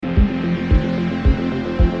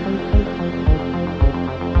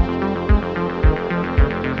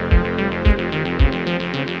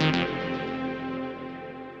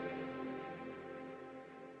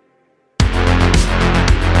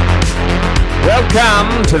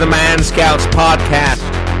Welcome to the Man Scouts podcast.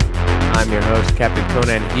 I'm your host, Captain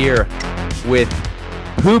Conan, here with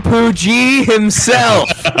Poo Poo G himself,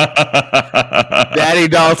 Daddy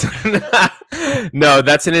Dalton. No,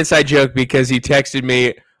 that's an inside joke because he texted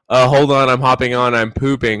me, hold on, I'm hopping on, I'm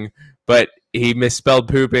pooping, but he misspelled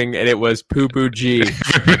pooping and it was Poo Poo G.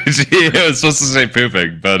 It was supposed to say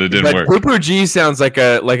pooping, but it didn't work. Poo Poo G sounds like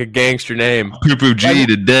a gangster name. Poo Poo G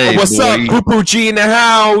today. What's up, Poo Poo G in the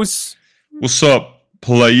house? What's up,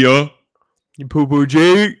 player? Poo Poo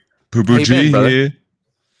G. Poo Poo G here.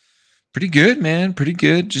 Pretty good, man. Pretty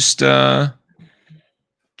good. Just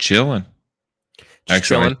chilling.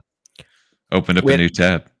 Excellent. Opened up a new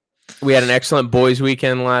tab. We had an excellent boys'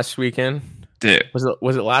 weekend last weekend. Dude. Was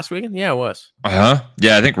it last weekend? Yeah, it was.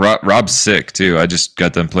 Yeah, I think Rob's sick too. I just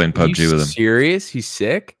got done playing PUBG with him. Serious? He's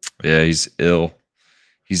sick? Yeah, he's ill.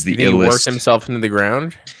 He's the illest. He worked himself into the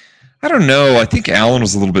ground? I don't know. I think Alan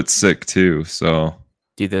was a little bit sick too. So,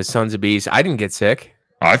 dude, those sons of bees. I didn't get sick.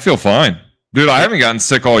 I feel fine, dude. I haven't gotten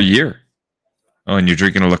sick all year. Oh, and you're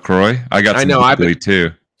drinking a LaCroix? I know. Too.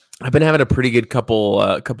 I've been having a pretty good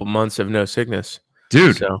couple months of no sickness,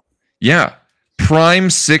 dude. So yeah, prime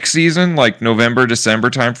sick season, like November, December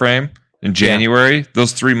timeframe, in January. Yeah.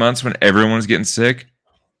 Those 3 months when everyone was getting sick,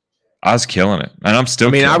 I was killing it, and I'm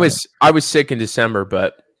still. I was sick in December,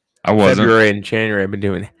 but I wasn't. February and January, I've been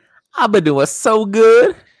doing so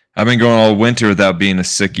good. I've been going all winter without being a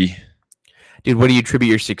sickie. Dude, what do you attribute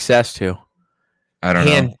your success to? I don't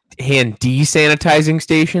know. Hand desanitizing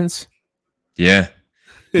stations? Yeah.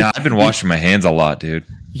 No, I've been washing my hands a lot, dude.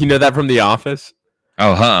 You know that from The Office?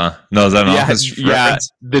 Oh, huh? No, is that an Office reference?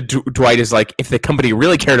 Yeah. Dwight is like, if the company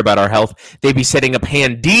really cared about our health, they'd be setting up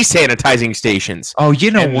hand desanitizing stations. Oh, you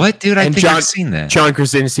know what, dude? I think I've seen that. John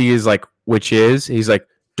Krasinski is like, he's like,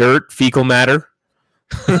 dirt, fecal matter.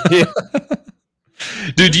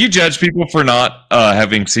 Dude, do you judge people for not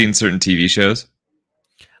having seen certain TV shows?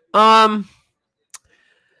 No.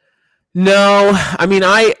 I mean,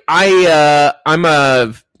 I'm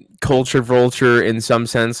a culture vulture in some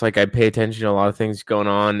sense. Like, I pay attention to a lot of things going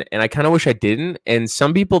on, and I kind of wish I didn't. And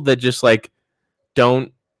some people that just like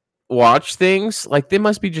don't watch things, like they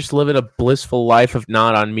must be just living a blissful life of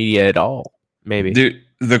not on media at all. Maybe. Dude,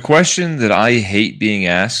 the question that I hate being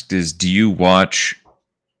asked is, do you watch?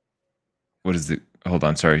 What is it? Hold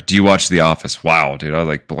on, sorry. Do you watch The Office? Wow, dude, I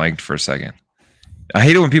like blanked for a second. I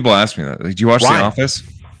hate it when people ask me that. Like, do you watch The Office?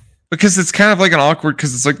 Because it's kind of like an awkward.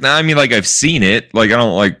 Because it's like, nah, I mean, like I've seen it. Like I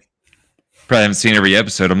don't like. Probably haven't seen every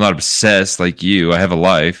episode. I'm not obsessed like you. I have a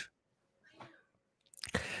life.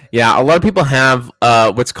 Yeah, a lot of people have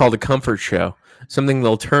what's called a comfort show. Something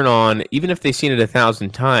they'll turn on even if they've seen it 1,000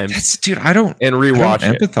 times. Dude, I don't rewatch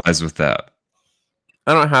it. Empathize with that.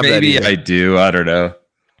 I don't have Maybe that. Maybe I do. I don't know.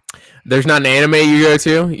 There's not an anime you go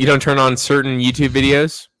to? You don't turn on certain YouTube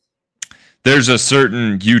videos? There's a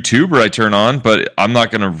certain YouTuber I turn on, but I'm not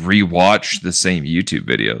going to rewatch the same YouTube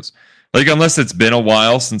videos. Like, unless it's been a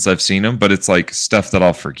while since I've seen them, but it's like stuff that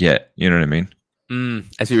I'll forget. You know what I mean?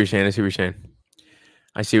 I see what you're saying.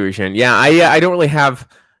 Yeah, I don't really have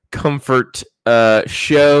comfort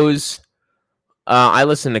shows. I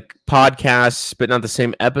listen to podcasts, but not the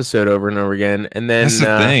same episode over and over again. And then that's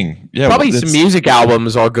the thing. Yeah, probably some music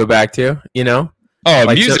albums I'll go back to. You know? Oh,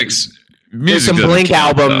 like music. There's some Blink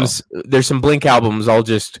albums. There's some Blink albums. I'll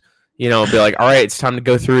just be like, all right, it's time to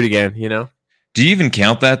go through it again. You know? Do you even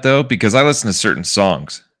count that though? Because I listen to certain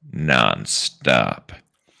songs nonstop.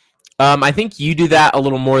 I think you do that a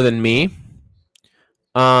little more than me.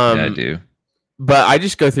 Yeah, I do. But I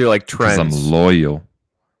just go through like trends. Because I'm loyal.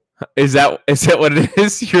 Is that what it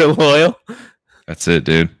is? You're loyal? That's it,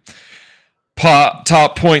 dude. Top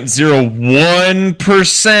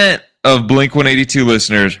 0.01% of Blink-182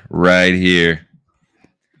 listeners right here.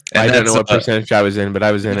 And I don't know what percentage I was in, but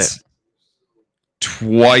I was in it.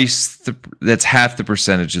 That's half the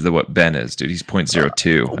percentage of what Ben is, dude. He's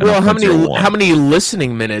 0.02. Well, how many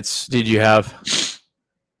listening minutes did you have?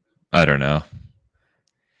 I don't know.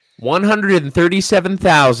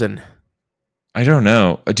 137,000. I don't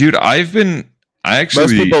know, dude. Most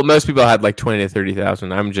people had like 20 to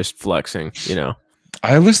 30,000. I'm just flexing, you know.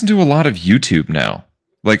 I listen to a lot of YouTube now.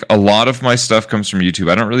 Like a lot of my stuff comes from YouTube.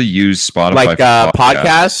 I don't really use Spotify. Like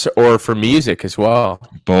podcasts or for music as well.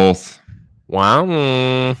 Both. Wow.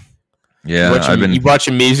 Yeah, you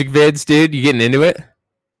watching music vids, dude? You getting into it?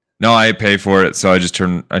 No, I pay for it, so I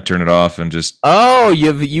turn it off and just. Oh,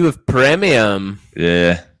 you have premium.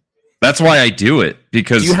 Yeah, that's why I do it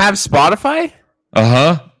because. Do you have Spotify?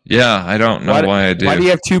 Yeah, I don't know why I do. Why do you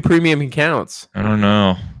have 2 premium accounts? I don't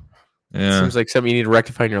know. Yeah, seems like something you need to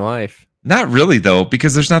rectify in your life. Not really though,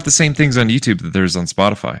 because there's not the same things on YouTube that there's on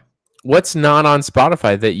Spotify. What's not on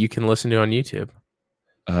Spotify that you can listen to on YouTube?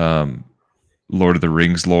 Lord of the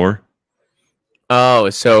Rings lore. Oh,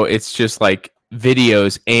 so it's just like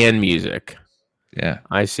videos and music. Yeah.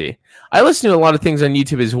 I see. I listen to a lot of things on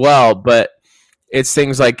YouTube as well, but it's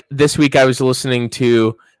things like this week I was listening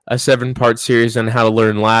to a 7-part series on how to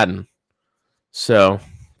learn Latin. So,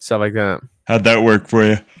 stuff like that. How'd that work for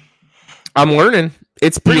you? I'm learning.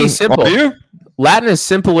 It's pretty simple. Are you? Latin is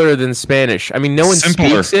simpler than Spanish. I mean, no one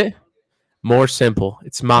speaks it. More simple.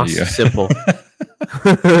 It's más simple.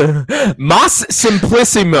 Más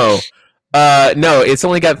simplissimo. No, it's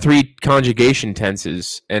only got 3 conjugation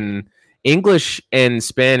tenses, and English and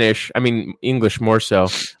Spanish. I mean, English more so.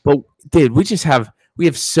 But dude, we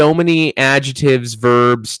have so many adjectives,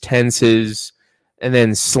 verbs, tenses, and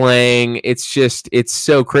then slang. It's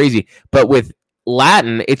so crazy. But with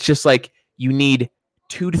Latin, it's just like you need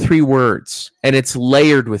 2 to 3 words, and it's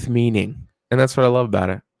layered with meaning, and that's what I love about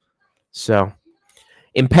it. So,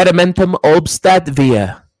 impedimentum obstat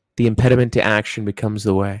via. The impediment to action becomes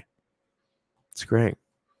the way. It's great.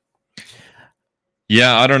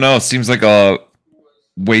 Yeah, I don't know. It seems like a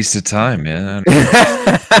waste of time, man.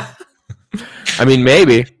 I mean,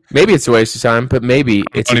 maybe it's a waste of time, but maybe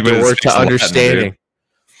it's a door to understanding.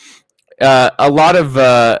 A lot of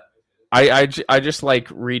I just like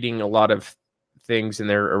reading a lot of things in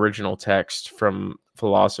their original text from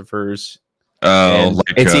philosophers. Oh,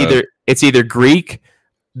 like, it's either Greek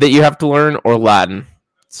that you have to learn or Latin.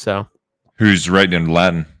 So, who's writing in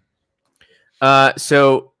Latin?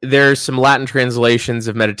 So there's some Latin translations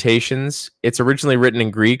of meditations. It's originally written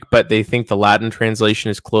in Greek, but they think the Latin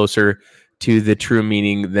translation is closer to the true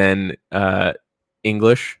meaning than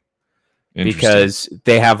English, because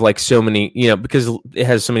they have like so many, because it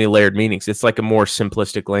has so many layered meanings. It's like a more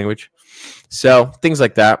simplistic language. So things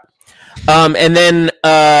like that. And then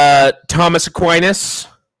Thomas Aquinas.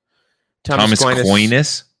 Thomas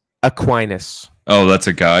Aquinas. Oh, that's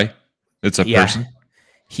a guy. It's a person.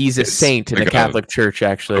 He's a saint in the Catholic Church,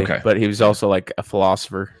 actually. Okay. But he was also like a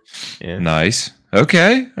philosopher. Yeah. Nice.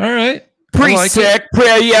 Okay. All right. Pretty sick.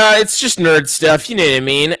 Yeah, it's just nerd stuff. You know what I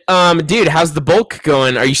mean? Dude, how's the bulk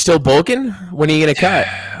going? Are you still bulking? When are you going to cut?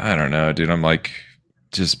 I don't know, dude. I'm like,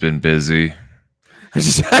 just been busy.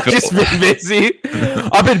 I've just been busy.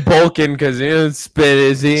 I've been bulking because it's been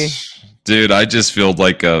busy. Dude, I just feel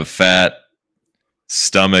like a fat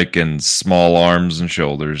stomach and small arms and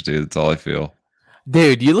shoulders, dude. That's all I feel.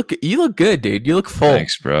 Dude, you look good, dude. You look full.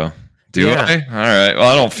 Thanks, bro. Do I? All right.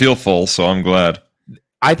 Well, I don't feel full, so I'm glad.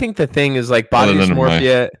 I think the thing is like body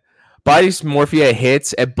dysmorphia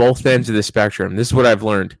hits at both ends of the spectrum. This is what I've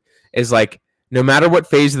learned. Is like no matter what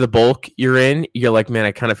phase of the bulk you're in, you're like, man,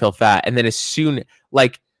 I kind of feel fat. And then as soon,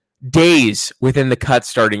 like days within the cut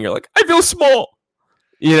starting, you're like, I feel small.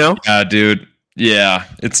 Yeah, dude. Yeah,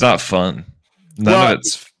 it's not fun. None of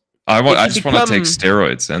it's. I just want to take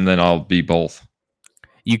steroids, and then I'll be both.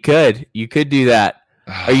 You could do that.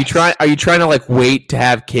 Are you trying to like wait to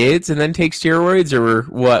have kids and then take steroids, or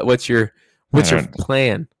what? What's your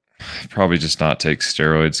plan? Probably just not take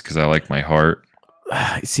steroids because I like my heart.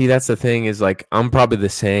 See, that's the thing is like I'm probably the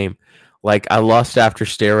same. Like I lust after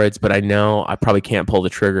steroids, but I know I probably can't pull the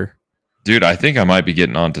trigger. Dude, I think I might be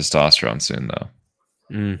getting on testosterone soon though.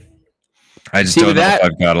 I just don't know if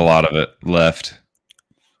I've got a lot of it left.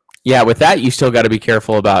 Yeah, with that, you still got to be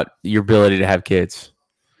careful about your ability to have kids.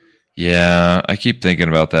 Yeah, I keep thinking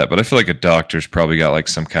about that, but I feel like a doctor's probably got like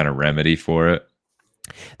some kind of remedy for it.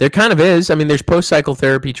 There kind of is. I mean, there's post-cycle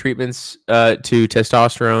therapy treatments to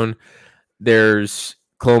testosterone. There's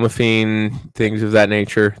clomiphene, things of that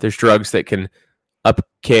nature. There's drugs that can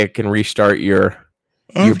upkick and restart your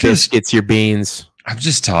biscuits, your beans. I'm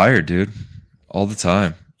just tired, dude. All the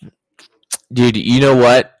time. Dude, you know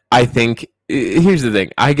what? I think here's the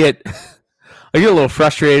thing. I get a little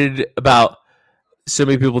frustrated about so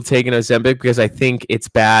many people taking Ozempic because I think it's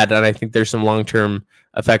bad, and I think there's some long-term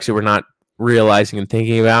effects that we're not realizing and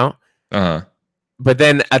thinking about. But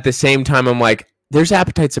then at the same time, I'm like, there's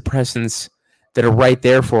appetite suppressants that are right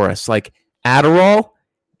there for us. Like Adderall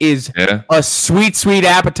is a sweet, sweet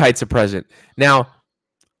appetite suppressant. Now,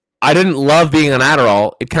 I didn't love being on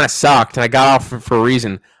Adderall. It kind of sucked, and I got off for a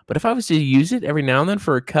reason. But if I was to use it every now and then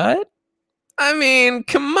for a cut, I mean,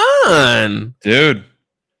 come on. Dude.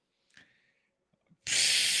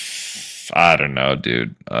 I don't know,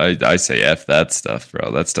 dude. I say F that stuff,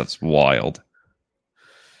 bro. That stuff's wild.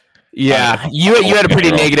 Yeah. You had a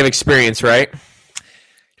pretty negative experience, right?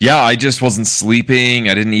 Yeah, I just wasn't sleeping.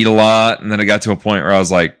 I didn't eat a lot. And then I got to a point where I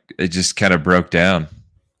was like, it just kind of broke down.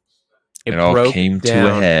 It all came to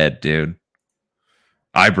a head, dude.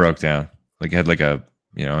 I broke down. Like, I had like a,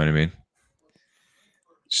 you know what I mean?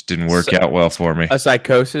 Just didn't work out well for me. A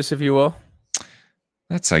psychosis, if you will.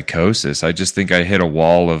 Not psychosis. I just think I hit a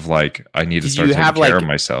wall of like I need to start taking care of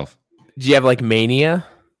myself. Did you have like mania?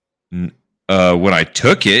 When I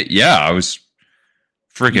took it, yeah, I was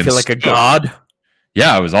freaking. You feel like a god.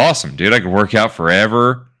 Yeah, it was awesome, dude. I could work out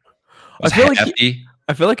forever. I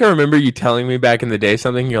feel like I remember you telling me back in the day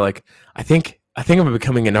something. You're like, I think I'm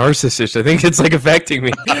becoming a narcissist. I think it's like affecting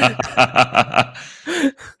me.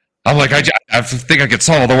 I'm like, I think I could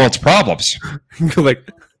solve all the world's problems. Like,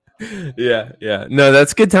 yeah. No,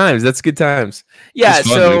 that's good times. Yeah.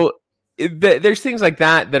 So there's things like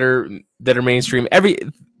that are mainstream.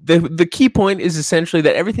 The key point is essentially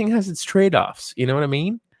that everything has its trade-offs. You know what I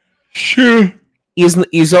mean? Sure.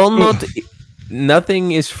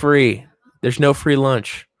 Nothing is free. There's no free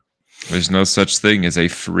lunch. There's no such thing as a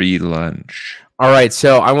free lunch. All right,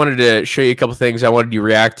 so I wanted to show you a couple things I wanted you to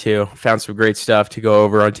react to. Found some great stuff to go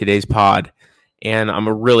over on today's pod, and I'm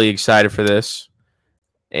really excited for this.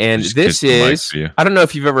 And this is, I don't know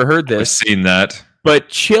if you've ever heard this. I've seen that. But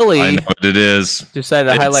Chile, I know what it is.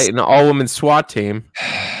 Decided to highlight an all-women SWAT team.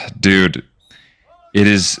 Dude, it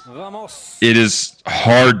is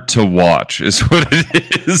hard to watch, is what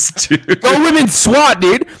it is, dude. All-women SWAT,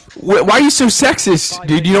 dude. Why are you so sexist,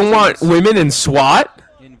 dude? You don't want women in SWAT?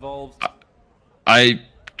 I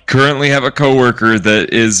currently have a coworker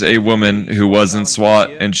that is a woman who was in SWAT,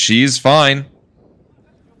 and she's fine.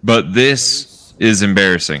 But this is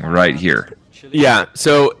embarrassing right here. Yeah,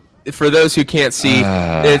 so for those who can't see,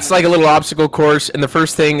 it's like a little obstacle course, and the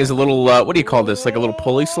first thing is a little, what do you call this? Like a little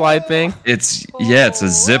pulley slide thing? It's a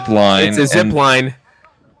zip line. It's a zip line.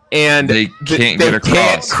 And they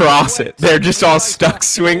can't cross it. They're just all stuck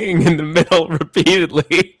swinging in the middle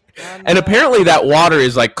repeatedly. And apparently that water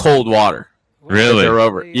is like cold water. Really? They're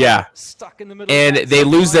over. Yeah. And they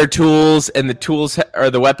lose their tools, and the tools or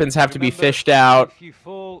the weapons have to be fished out.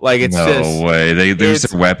 Like it's no way. They lose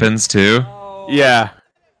their weapons too? Yeah.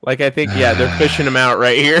 Like I think they're fishing them out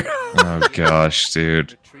right here. Oh gosh,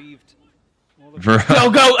 dude. Go.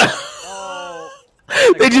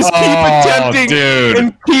 They just keep attempting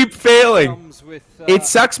and keep failing. It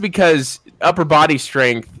sucks because upper body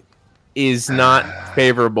strength is not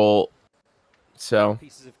favorable. So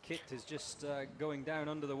just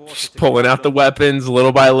pulling out the weapons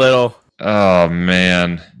little by little. Oh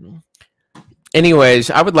man. Anyways,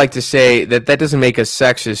 I would like to say that doesn't make us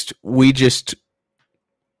sexist. We just,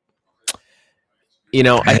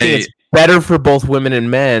 I think it's better for both women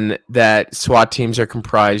and men that SWAT teams are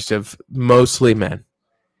comprised of mostly men.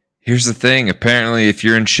 Here's the thing. Apparently, if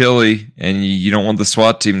you're in Chile and you don't want the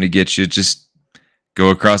SWAT team to get you, just go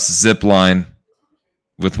across the zip line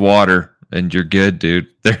with water and you're good, dude.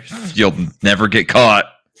 You'll never get caught.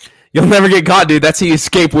 You'll never get caught, dude. That's how you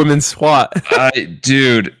escape women's SWAT.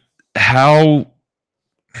 Dude, how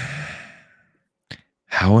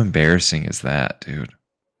embarrassing is that, dude?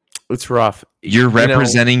 It's rough. You're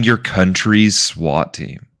representing your country's SWAT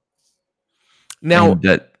team. Now,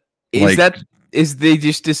 is they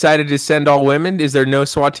just decided to send all women? Is there no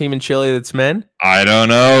SWAT team in Chile that's men? I don't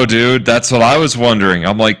know, dude. That's what I was wondering.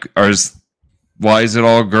 I'm like, why is it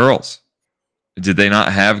all girls? Did they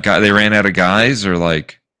not have guys? They ran out of guys, or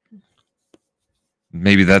like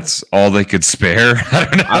maybe that's all they could spare. I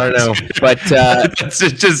don't know. But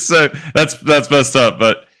that's messed up.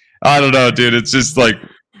 But I don't know, dude. It's just like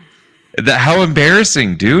how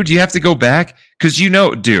embarrassing, dude. You have to go back because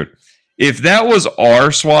dude. If that was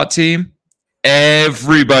our SWAT team,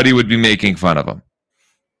 everybody would be making fun of them.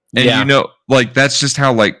 And that's just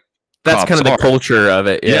how that's kind of the culture of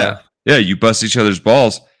it. Yeah. Yeah, you bust each other's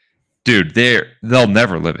balls. Dude, they'll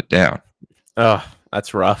never live it down. Oh,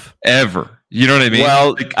 that's rough. Ever. You know what I mean?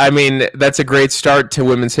 Well, that's a great start to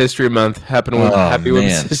Women's History Month. Happy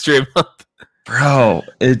Women's History Month. Bro,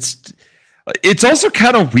 it's also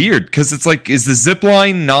kind of weird because it's like, is the zip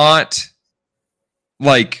line not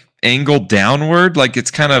like angled downward? Like it's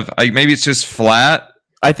kind of maybe it's just flat.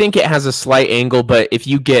 I think it has a slight angle, but if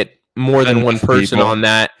you get more than one person on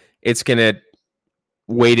that, it's gonna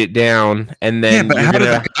weight it down, and then but how do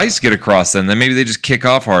the guys get across then? Then maybe they just kick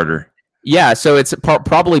off harder. Yeah, so it's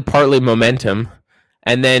probably partly momentum,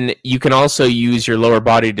 and then you can also use your lower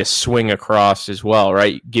body to swing across as well,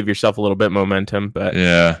 right? Give yourself a little bit momentum, but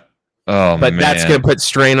but that's gonna put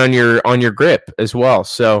strain on your grip as well.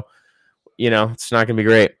 So it's not gonna be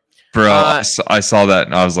great. Bro, I saw that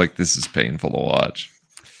and I was like, this is painful to watch.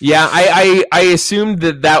 Yeah, I assumed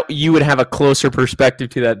that you would have a closer perspective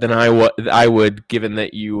to that than I would, given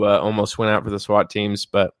that you almost went out for the SWAT teams.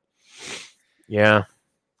 But yeah.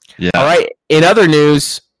 All right. In other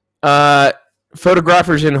news,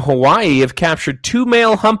 photographers in Hawaii have captured 2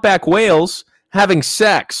 male humpback whales having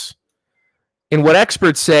sex in what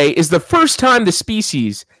experts say is the first time the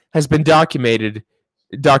species has been documented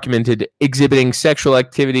exhibiting sexual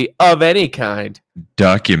activity of any kind.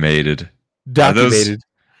 Documented. Documented.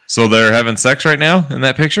 So they're having sex right now in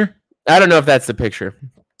that picture? I don't know if that's the picture.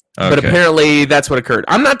 Okay. But apparently that's what occurred.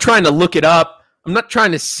 I'm not trying to look it up. I'm not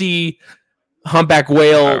trying to see humpback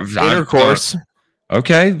whale intercourse.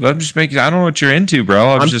 Okay, I'm just making. I don't know what you're into,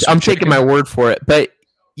 bro. I'm taking my word for it. But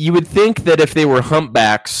you would think that if they were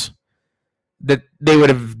humpbacks, that they would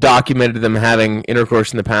have documented them having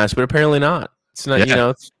intercourse in the past, but apparently not. It's not.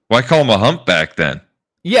 Yeah. Why call them a humpback then?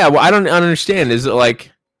 Yeah, well, I don't understand. Is it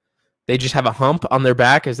like they just have a hump on their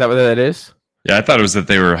back? Is that what that is? Yeah, I thought it was that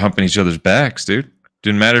they were humping each other's backs, dude.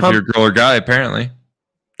 Didn't matter if you're a girl or guy, apparently.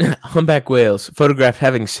 Humpback whales photographed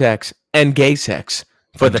having sex and gay sex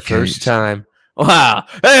for the first time. Wow!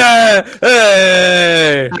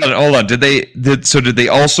 Hey! Hold on. Did they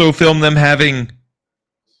also film them having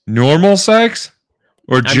normal sex,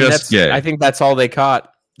 or just gay? I think that's all they caught.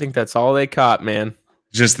 Man.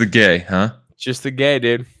 Just the gay, huh? Just the gay,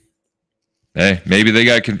 dude. Hey, maybe they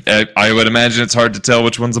got. I would imagine it's hard to tell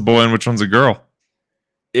which one's a boy and which one's a girl.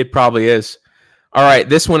 It probably is. All right,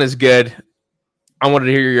 this one is good. I wanted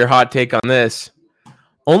to hear your hot take on this.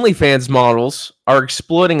 OnlyFans models are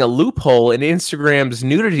exploiting a loophole in Instagram's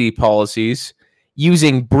nudity policies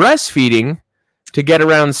using breastfeeding to get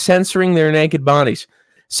around censoring their naked bodies.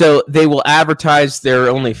 So they will advertise their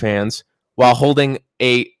OnlyFans while holding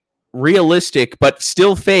a realistic but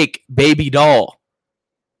still fake baby doll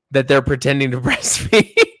that they're pretending to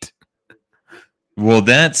breastfeed. Well,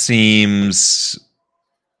 that seems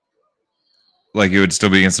like it would still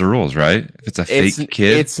be against the rules, right? If it's a fake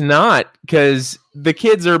kid? It's not, because the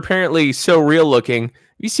kids are apparently so real looking. Have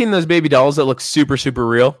you seen those baby dolls that look super, super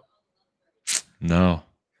real? No.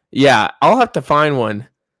 Yeah, I'll have to find one.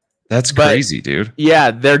 That's crazy, dude.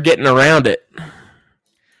 Yeah, they're getting around it.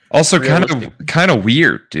 Also, kind of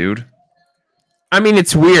weird, dude. I mean,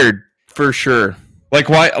 it's weird for sure. Like,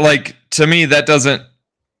 why? Like, to me, that doesn't.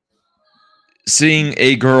 Seeing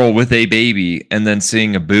a girl with a baby and then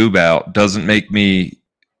seeing a boob out doesn't make me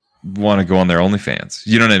want to go on their OnlyFans.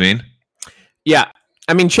 You know what I mean? Yeah.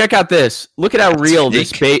 I mean, check out this. Look at how real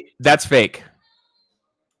this that's fake.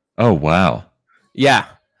 Oh, wow. Yeah.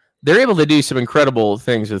 They're able to do some incredible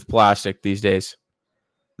things with plastic these days.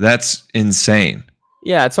 That's insane.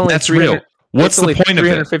 Yeah, it's only real. What's the point of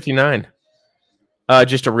it? $359.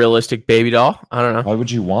 Just a realistic baby doll. I don't know. Why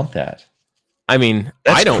would you want that? I mean,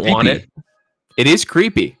 I don't want it. It is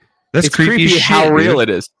creepy. It's creepy shit, how real it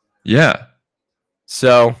is. Yeah.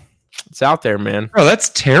 So it's out there, man. Bro, that's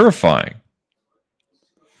terrifying.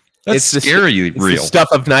 That's scary real. It's the stuff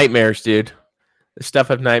of nightmares, dude. The stuff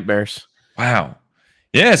of nightmares. Wow.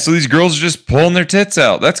 Yeah, so these girls are just pulling their tits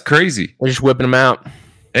out. That's crazy. They're just whipping them out.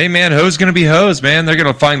 Hey, man, hoes going to be hoes, man. They're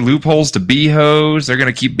going to find loopholes to be hoes. They're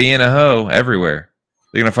going to keep being a hoe everywhere.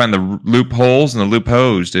 They're going to find the loopholes and the loop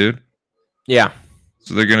hoes, dude. Yeah.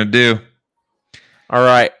 That's what they're going to do. All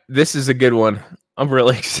right. This is a good one. I'm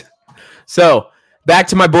really excited. So, back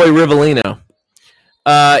to my boy Rivellino.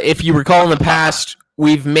 If you recall in the past,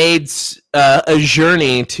 we've made a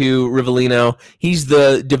journey to Rivellino. He's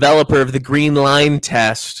the developer of the green line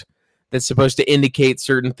test that's supposed to indicate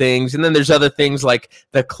certain things. And then there's other things like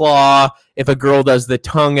the claw, if a girl does the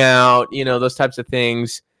tongue out, you know, those types of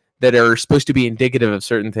things that are supposed to be indicative of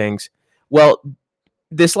certain things. Well,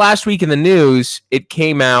 this last week in the news, it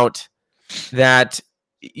came out that,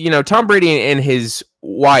 you know, Tom Brady and his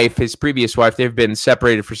wife, his previous wife, they've been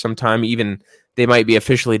separated for some time. Even they might be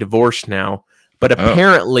officially divorced now. But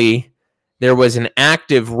apparently there was an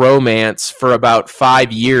active romance for about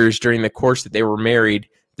 5 years during the course that they were married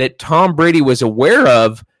that Tom Brady was aware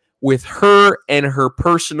of with her and her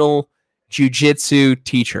personal jiu-jitsu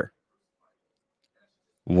teacher.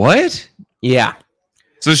 What? Yeah.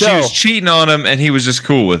 So she was cheating on him and he was just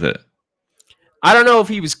cool with it. I don't know if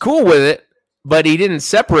he was cool with it, but he didn't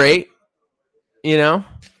separate, you know?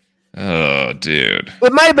 Oh, dude.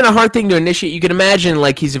 It might have been a hard thing to initiate. You can imagine,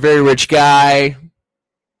 like, he's a very rich guy.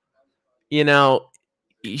 You know,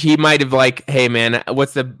 he might have, like, hey, man,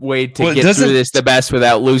 what's the way to get through this the best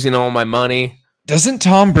without losing all my money? Doesn't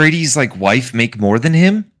Tom Brady's, like, wife make more than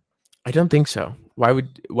him? I don't think so. Why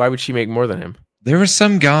would she make more than him? There was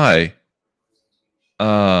some guy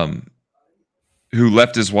who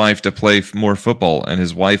left his wife to play more football, and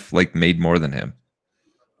his wife, like, made more than him.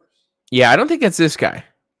 Yeah, I don't think it's this guy.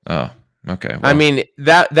 Oh, okay. Well. I mean,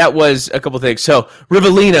 that was a couple things. So,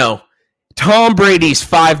 Rivellino, Tom Brady's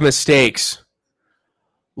 5 mistakes.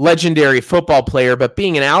 Legendary football player, but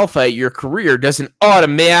being an alpha at your career doesn't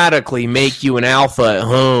automatically make you an alpha at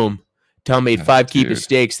home. Tom made 5 key dude.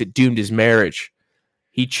 mistakes that doomed his marriage.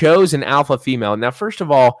 He chose an alpha female. Now, first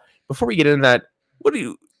of all, before we get into that,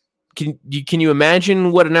 can you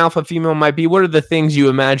imagine what an alpha female might be? What are the things you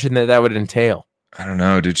imagine that would entail? I don't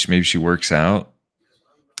know, dude. Maybe she works out.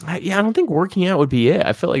 I don't think working out would be it.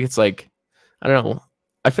 I feel like it's like, I don't know.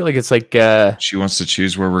 I feel like it's like she wants to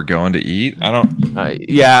choose where we're going to eat. I don't.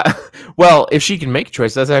 Yeah. Well, if she can make a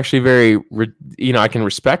choice, that's actually very. I can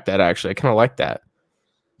respect that. Actually, I kind of like that.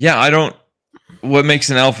 Yeah, I don't. What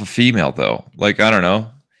makes an alpha female though? Like, I don't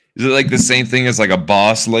know. Is it like the same thing as like a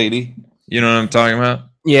boss lady? You know what I'm talking about?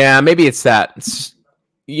 Yeah, maybe it's that.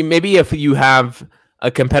 Maybe if you have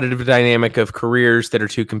a competitive dynamic of careers that are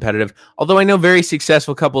too competitive. Although I know very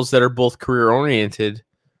successful couples that are both career oriented.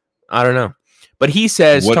 I don't know. But he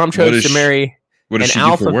says Tom chose to marry what does an she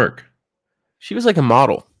alpha. do for work? She was like a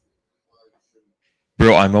model.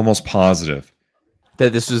 Bro, I'm almost positive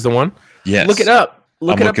that this is the one. Yes. Look it up.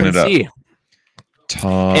 Look it up and see.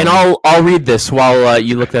 Tom. And I'll read this while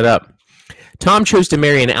you look that up. Tom chose to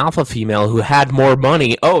marry an alpha female who had more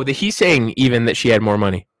money. Oh, he's saying even that she had more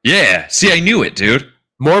money. Yeah. See, I knew it, dude.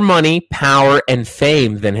 More money, power, and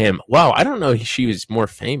fame than him. Wow, I don't know if she was more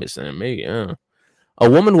famous than him. Maybe. A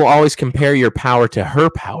woman will always compare your power to her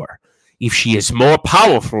power. If she is more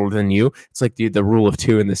powerful than you, it's like the rule of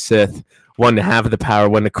 2 in the Sith. One to have the power,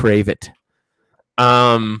 one to crave it.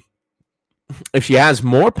 If she has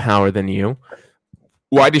more power than you,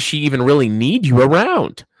 why does she even really need you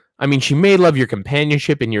around? I mean, she may love your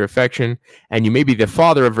companionship and your affection, and you may be the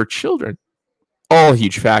father of her children. All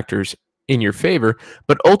huge factors in your favor,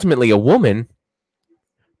 but ultimately a woman,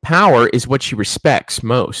 power is what she respects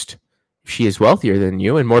most. If she is wealthier than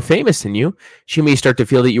you and more famous than you, she may start to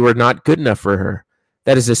feel that you are not good enough for her.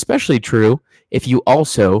 That is especially true if you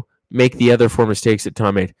also make the other 4 mistakes that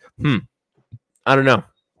Tom made. I don't know.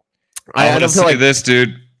 I don't feel like this,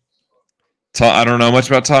 dude. I don't know much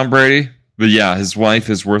about Tom Brady, but yeah, his wife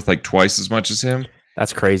is worth like twice as much as him.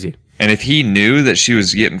 That's crazy. And if he knew that she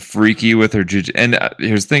was getting freaky with her, and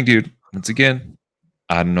here's the thing, dude. Once again,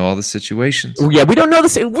 I don't know all the situations. Yeah, we don't know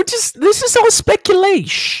this. This is all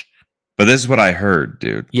speculation. But this is what I heard,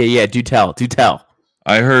 dude. Yeah. Do tell.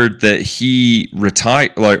 I heard that he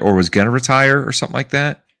retired, or was gonna retire, or something like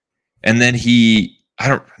that. And then I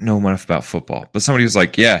don't know enough about football, but somebody was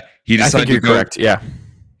like, "Yeah, he decided to go." Correct. Yeah,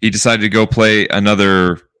 he decided to go play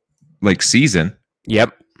another season.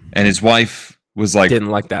 Yep. And his wife was like, didn't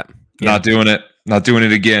like that. Not doing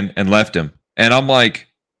it again, and left him. And I'm like,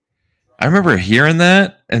 I remember hearing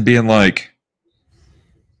that and being like,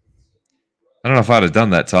 I don't know if I'd have done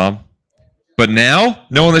that, Tom. But now,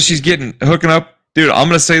 knowing that she's hooking up, dude, I'm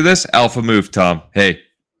going to say this, alpha move, Tom. Hey,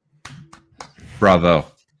 bravo.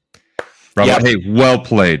 Yep. Hey, well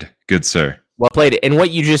played, good sir. Well played. And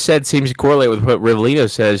what you just said seems to correlate with what Rivellino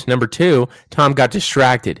says. Number 2, Tom got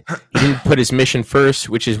distracted. He didn't put his mission first,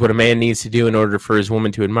 which is what a man needs to do in order for his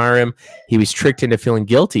woman to admire him. He was tricked into feeling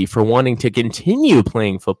guilty for wanting to continue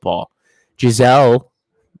playing football. Gizzle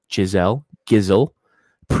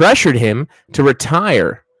pressured him to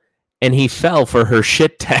retire, and he fell for her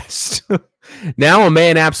shit test. Now a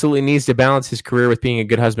man absolutely needs to balance his career with being a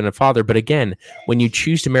good husband and father. But again, when you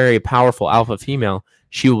choose to marry a powerful alpha female,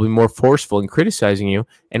 she will be more forceful in criticizing you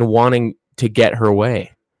and wanting to get her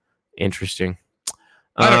way. Interesting.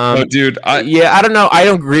 I don't know, dude. I don't know. I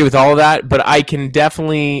don't agree with all of that, but I can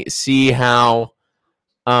definitely see how.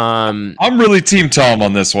 I'm really Team Tom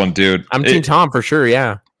on this one, dude. I'm Team Tom for sure.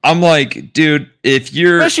 Yeah. I'm like, dude,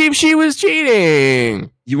 especially if she was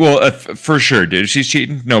cheating. For sure, dude. If she's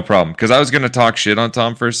cheating, no problem. Because I was gonna talk shit on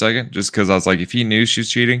Tom for a second, just because I was like, if he knew she was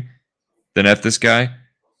cheating, then F this guy.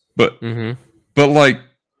 But like,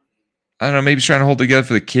 I don't know. Maybe he's trying to hold together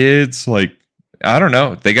for the kids. Like, I don't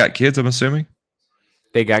know. They got kids. I'm assuming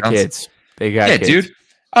they got kids. Yeah, dude.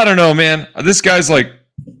 I don't know, man. This guy's like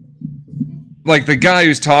the guy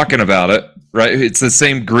who's talking about it, right? It's the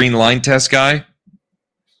same green line test guy.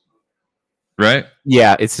 Right?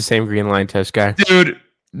 Yeah, it's the same green line test guy. Dude,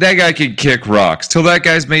 that guy can kick rocks. Till that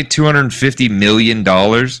guy's made $250 million.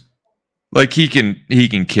 Like, he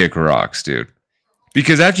can kick rocks, dude.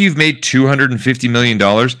 Because after you've made $250 million,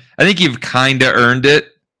 I think you've kind of earned it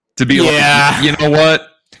to be like, you know what?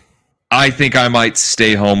 I think I might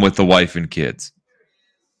stay home with the wife and kids.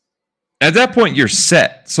 At that point, you're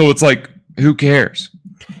set. So it's like, who cares?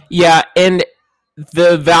 Yeah, and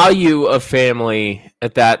the value of family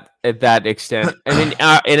at that extent, and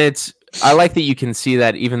it's, I like that you can see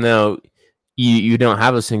that even though you don't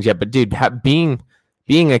have those things yet. But dude, being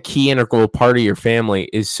a key integral part of your family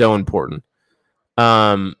is so important.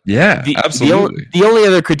 Absolutely. The only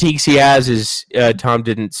other critiques he has is Tom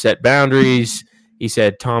didn't set boundaries. He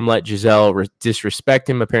said Tom let Giselle disrespect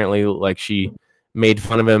him. Apparently, like she made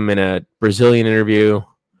fun of him in a Brazilian interview.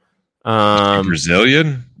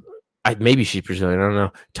 Brazilian? Maybe she's Brazilian. I don't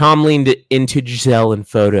know. Tom leaned into Giselle in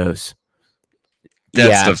photos.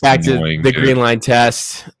 Back annoying, to the dude. green line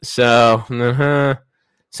test. So,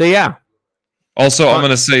 so yeah. Also, I'm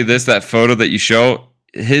gonna say this: that photo that you show,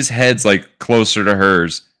 his head's like closer to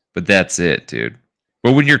hers, but that's it, dude.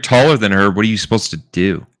 But when you're taller than her, what are you supposed to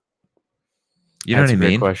do? You know what I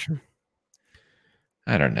mean? Question.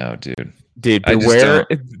 I don't know, dude. Dude, beware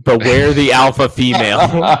the alpha female.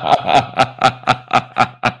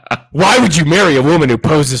 Why would you marry a woman who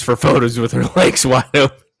poses for photos with her legs wide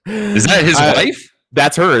open? Is that his wife?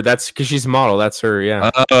 That's her. That's because she's a model. That's her. Yeah.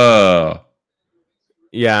 Oh.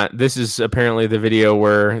 Yeah. This is apparently the video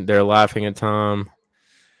where they're laughing at Tom.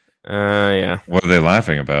 Yeah. What are they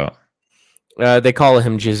laughing about? They call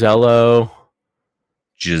him Gisello.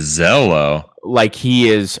 Gisello. Like he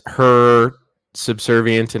is her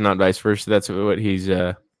subservient and not vice versa. That's what he's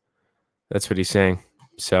saying.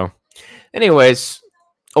 So, anyways,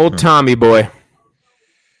 old Tommy boy.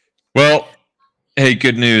 Well, hey,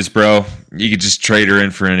 good news, bro. You could just trade her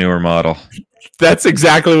in for a newer model. That's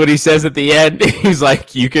exactly what he says at the end. He's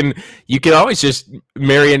like, you can always just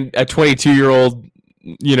marry a 22-year-old,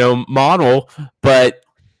 model, but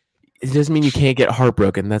it doesn't mean you can't get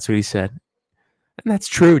heartbroken. That's what he said. And that's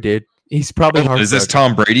true, dude. He's probably heartbroken. Is this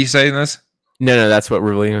Tom Brady saying this? No, that's what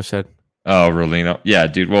Rolino said. Oh, Rolino. Yeah,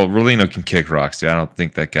 dude. Well, Rolino can kick rocks, dude. I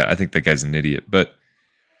think that guy's an idiot. But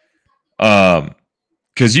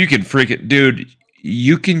because you can dude,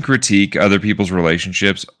 you can critique other people's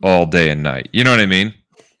relationships all day and night. You know what I mean?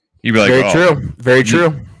 You'd be like, Very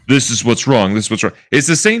true. This is what's wrong. This is what's wrong. It's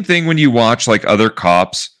the same thing when you watch like other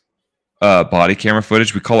cops' body camera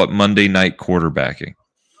footage. We call it Monday night quarterbacking.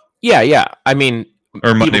 Yeah. I mean,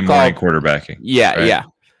 or Monday morning quarterbacking. Yeah, right? Yeah.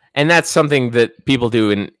 And that's something that people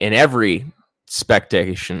do in every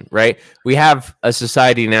spectation, right? We have a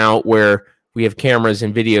society now where we have cameras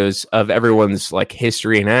and videos of everyone's like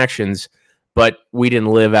history and actions, but we didn't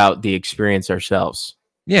live out the experience ourselves.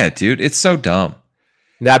 Yeah, dude, it's so dumb.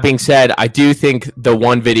 That being said, I do think the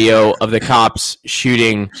one video of the cops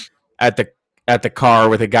shooting at the car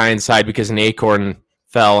with a guy inside because an acorn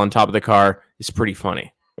fell on top of the car is pretty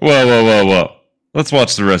funny. Whoa. Let's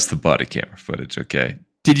watch the rest of the body camera footage, okay?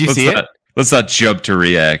 Did you see it? Let's not jump to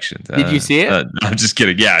reactions. Did you see it? I'm just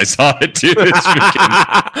kidding. Yeah, I saw it, dude.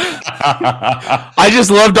 I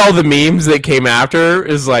just loved all the memes that came after.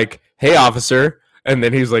 Is like, hey, officer. And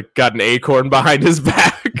then he's like, got an acorn behind his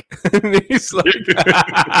back. And he's like,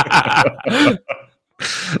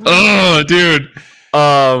 oh, dude.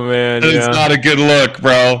 Oh, man. It's not a good look,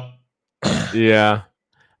 bro. Yeah.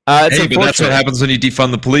 Hey, but that's what happens when you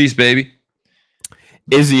defund the police, baby.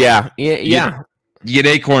 Yeah. You get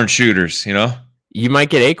acorn shooters, you know? You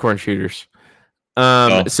might get acorn shooters.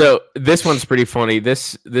 So this one's pretty funny.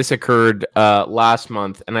 This occurred last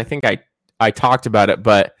month, and I think I talked about it,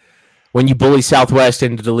 but when you bully Southwest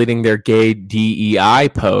into deleting their gay DEI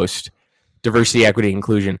post, diversity, equity,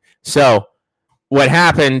 inclusion. So what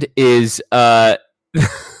happened is how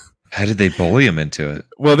did they bully him into it?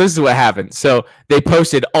 Well, this is what happened. So they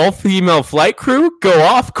posted all-female flight crew, go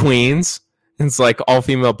off, Queens. It's like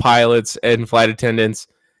all-female pilots and flight attendants.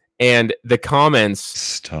 And the comments...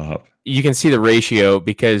 Stop. You can see the ratio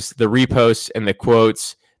because the reposts and the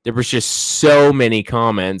quotes, there was just so many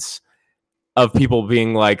comments of people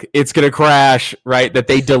being like, it's going to crash, right? That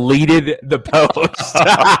they deleted the post.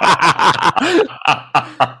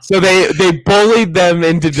 So they bullied them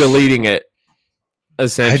into deleting it,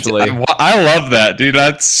 essentially. I love that, dude.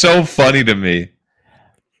 That's so funny to me.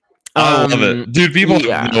 I love it. Dude, people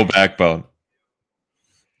have no backbone.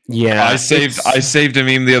 Yeah. I saved a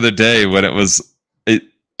meme the other day when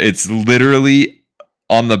it's literally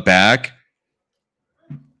on the back.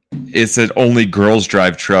 It said only girls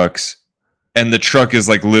drive trucks. And the truck is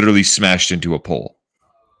like literally smashed into a pole.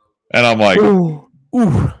 And I'm like, ooh.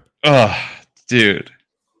 Oh, dude,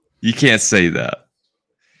 you can't say that.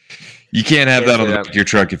 You can't have that on the back of your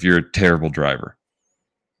truck if you're a terrible driver.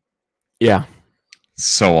 Yeah.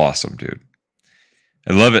 So awesome, dude.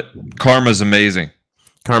 I love it. Karma's amazing.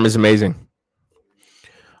 All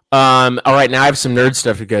right, now I have some nerd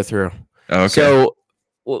stuff to go through. Okay. So,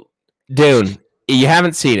 Dune, you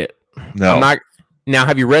haven't seen it. No. Now,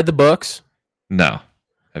 have you read the books? No.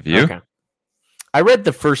 Have you? Okay. I read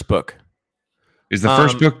the first book. Is the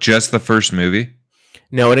first book just the first movie?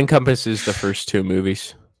 No, it encompasses the first two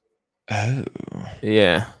movies. Oh.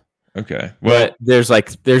 Yeah. Okay. Well, but there's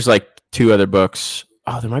like two other books.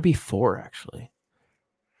 Oh, there might be four actually.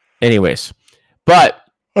 Anyways, but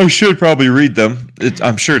I should probably read them.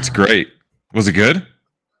 I'm sure it's great. Was it good?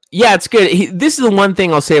 Yeah, it's good. This is the one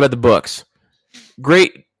thing I'll say about the books.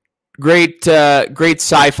 Great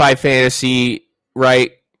sci-fi fantasy,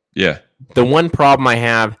 right? Yeah. The one problem I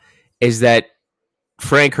have is that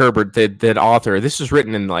Frank Herbert, the author, this was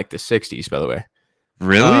written in like the 60s, by the way.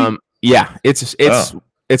 Really? Yeah, it's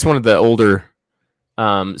one of the older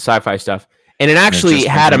sci-fi stuff. And it actually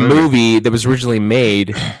had a movie that was originally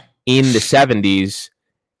made in the 70s.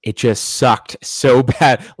 It just sucked so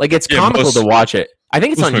bad. Like, it's comical to watch it. I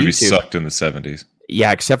think it's on YouTube. Movies sucked in the 70s.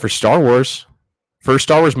 Yeah, except for Star Wars. First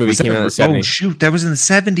Star Wars movie came out in the 70s. Oh, shoot. That was in the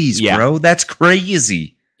 70s, bro. That's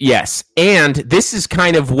crazy. Yes. And this is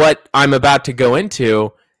kind of what I'm about to go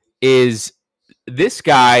into is this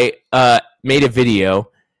guy made a video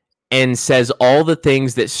and says all the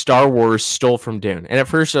things that Star Wars stole from Dune. And at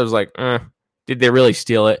first I was like, did they really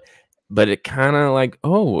steal it? But it kind of like,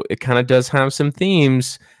 it kind of does have some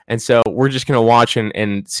themes. And so we're just going to watch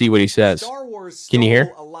and see what he says. Star Wars Can you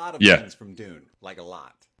hear? A lot of things from Dune, like a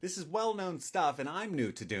lot. This is well-known stuff, and I'm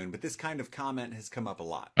new to Dune, but this kind of comment has come up a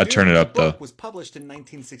lot. I'd turn it up, though. Was published in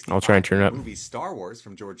 1965. I'll try and turn it up. The movie Star Wars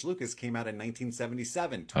from George Lucas came out in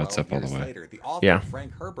 1977, 12 it's up all the years way. later. The author,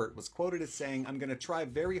 Frank Herbert, was quoted as saying, "I'm going to try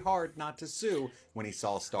very hard not to sue," when he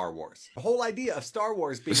saw Star Wars. The whole idea of Star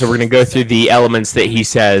Wars being... So we're going to go through the elements that he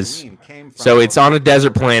says. So it's on a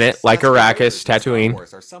desert planet, like Arrakis, Tatooine.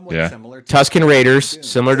 Yeah. Tusken Raiders,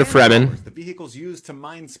 similar to Fremen. The vehicles used to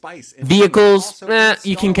mine spice. Vehicles,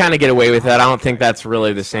 you can kind of get away with that. I don't think that's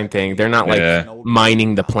really the same thing. They're not like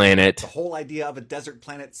mining the planet. The whole idea of a desert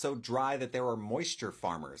planet so dry that there are moisture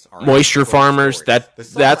farmers. Moisture farmers,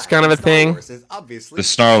 that's kind of a thing. The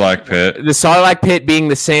Sarlacc pit. The Sarlacc pit being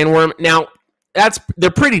the sandworm. Now, they're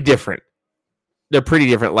pretty different. They're pretty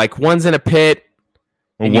different. Like one's in a pit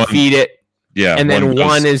and you feed it. Yeah. And then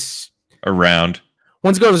one is around.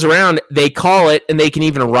 One goes around, they call it and they can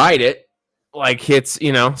even ride it. Like it's,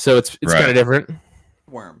 so it's kind of different.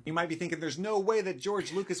 Worm. You might be thinking there's no way that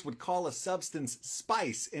George Lucas would call a substance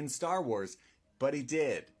spice in Star Wars, but he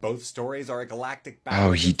did. Both stories are a galactic battle.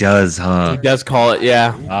 Oh, he does, huh? He does call it,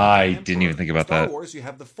 yeah. I didn't even think about that. In Star Wars, you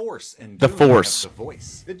have the Force, and the Dune, Force. the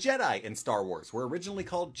Voice. The Jedi in Star Wars were originally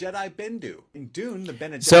called Jedi Bendu. In Dune, the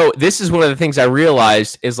Bene Gesserit. So this is one of the things I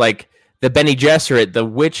realized is like the Bene Gesserit, the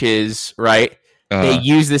witches, right? They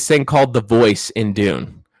use this thing called the Voice in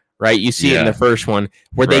Dune. Right, you see it in the first one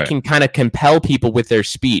where they can kind of compel people with their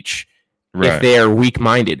speech if they are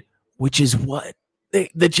weak-minded, which is what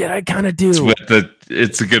the Jedi kind of do.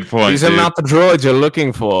 It's a good point. These are not the droids you're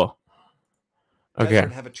looking for. Okay.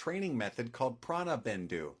 Have a training method called Prana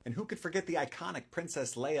Bendu, and who could forget the iconic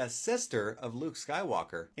Princess Leia, sister of Luke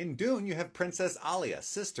Skywalker? In Dune, you have Princess Alia,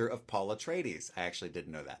 sister of Paul Atreides. I actually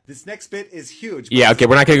didn't know that. This next bit is huge. Yeah. Okay,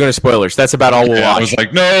 we're not going to go into spoilers. That's about all we'll watch. I was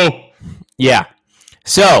like, no. Yeah.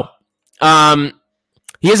 So,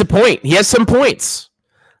 he has a point. He has some points.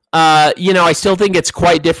 I still think it's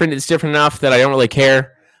quite different. It's different enough that I don't really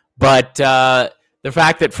care. But the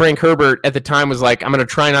fact that Frank Herbert at the time was like, I'm going to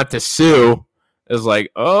try not to sue, is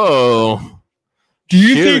like, oh. Do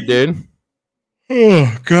you think, dude?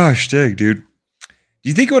 Oh, gosh, dang, dude. Do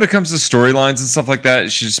you think when it comes to storylines and stuff like that,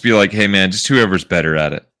 it should just be like, hey, man, just whoever's better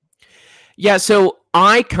at it? Yeah, so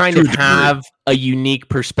I kind of have a unique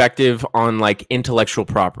perspective on like intellectual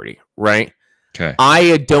property, right? Okay.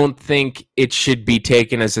 I don't think it should be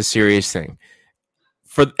taken as a serious thing.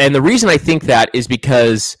 And the reason I think that is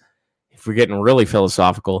because if we're getting really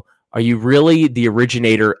philosophical, are you really the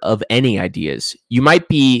originator of any ideas? You might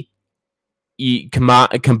be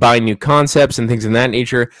combine new concepts and things of that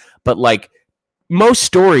nature, but like most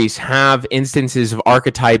stories have instances of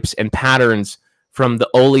archetypes and patterns from the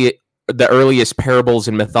earliest parables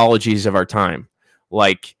and mythologies of our time.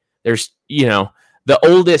 Like there's, the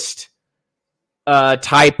oldest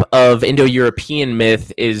type of Indo-European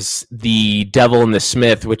myth is the devil and the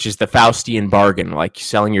smith, which is the Faustian bargain, like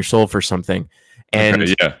selling your soul for something.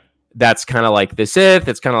 And that's kind of like the Sith.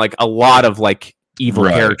 It's kind of like a lot of like evil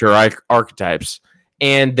character archetypes.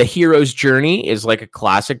 And the hero's journey is like a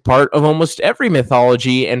classic part of almost every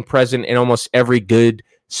mythology and present in almost every good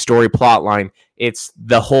story plot line. It's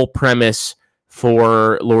the whole premise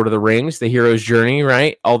for Lord of the Rings, the hero's journey,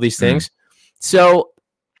 right? All these things. So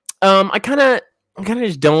I kind of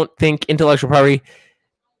just don't think intellectual property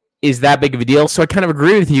is that big of a deal. So I kind of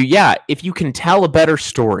agree with you. Yeah, if you can tell a better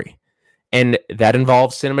story, and that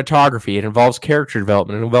involves cinematography, it involves character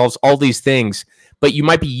development, it involves all these things, but you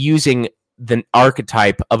might be using the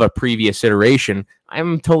archetype of a previous iteration,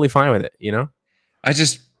 I'm totally fine with it, I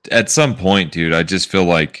just, at some point, dude, I just feel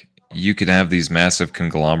like you can have these massive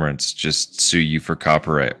conglomerates just sue you for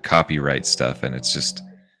copyright stuff, and it's just,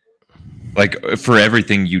 like for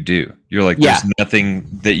everything you do. You're like, there's nothing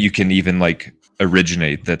that you can even like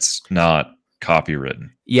originate that's not copywritten.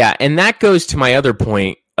 Yeah, and that goes to my other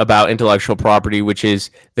point about intellectual property, which is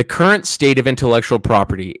the current state of intellectual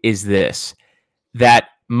property is this, that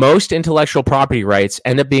most intellectual property rights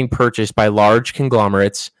end up being purchased by large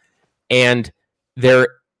conglomerates, and they're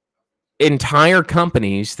entire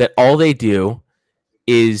companies that all they do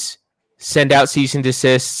is send out cease and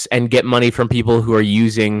desists and get money from people who are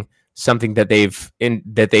using something that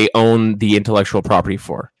they own the intellectual property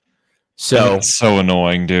for. So it's so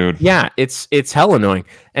annoying, dude. Yeah, it's hell annoying.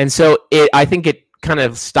 And so I think it kind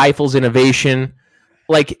of stifles innovation.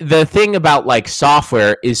 Like the thing about like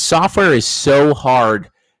software is so hard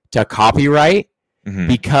to copyright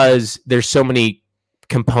because there's so many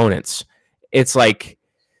components. It's like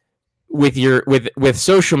with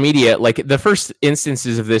social media, like the first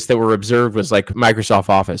instances of this that were observed was like Microsoft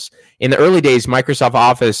Office. In the early days, Microsoft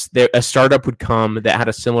Office, a startup would come that had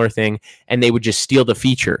a similar thing, and they would just steal the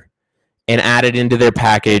feature and add it into their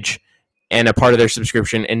package and a part of their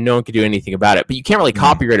subscription, and no one could do anything about it. But you can't really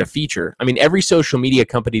copyright a feature. I mean, every social media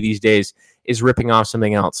company these days is ripping off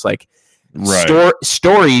something else. Like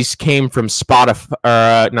stories came from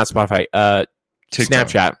Spotify, not Spotify,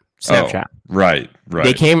 TikTok. Snapchat. Right.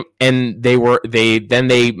 They came and they moved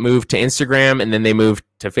to Instagram, and then they moved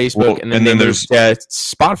to Facebook, and then there's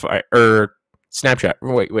Spotify or Snapchat.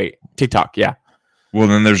 Wait, TikTok. Yeah. Well,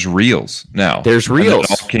 then there's Reels now. There's Reels.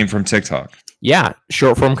 It all came from TikTok. Yeah,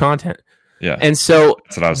 short form content. Yeah. And so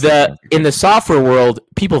that's what I was thinking. In the software world,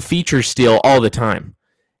 people feature steal all the time.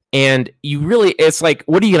 And it's like,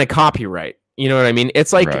 what are you going to copyright? You know what I mean?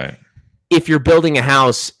 It's like if you're building a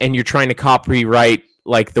house and you're trying to copyright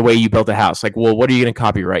like the way you built a house. Like, well, what are you going to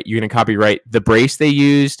copyright? You're going to copyright the brace they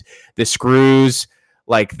used, the screws,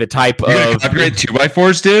 like the type You're gonna copyright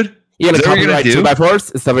 2x4s, dude? You're going to copyright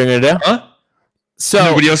 2x4s? Is that what you're going to do? Huh? So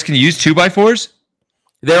nobody else can use 2x4s?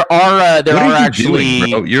 There are actually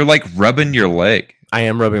doing, bro? You're like rubbing your leg. I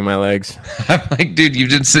am rubbing my legs. I'm like, dude,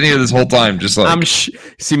 you've been sitting here this whole time, just like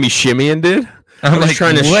see me shimmying, dude. I'm like,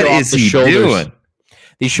 trying to what is he doing?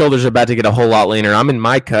 These shoulders are about to get a whole lot leaner. I'm in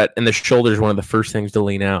my cut, and the shoulder is one of the first things to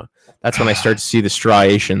lean out. That's when I start to see the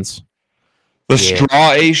striations. The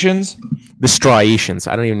striations? The striations.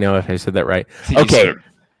 I don't even know if I said that right. Okay.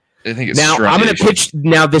 I think it's now I'm going to pitch.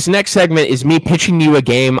 Now this next segment is me pitching you a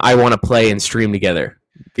game I want to play and stream together.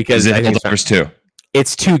 Because is it Helldivers 2?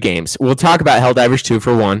 It's 2 games. We'll talk about Helldivers 2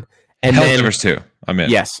 for one. And Helldivers 2. I'm in.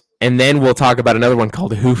 Yes. And then we'll talk about another one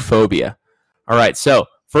called Whophobia. All right. So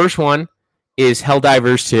first one is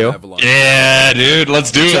Helldivers 2. Yeah, dude. Let's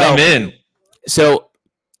do it. I'm in. So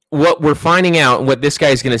what we're finding out, what this guy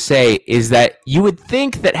is going to say, is that you would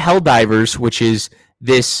think that Helldivers, which is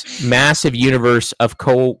this massive universe of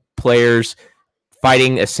co-players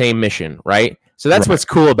fighting a same mission, right? So that's what's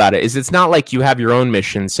cool about it, is it's not like you have your own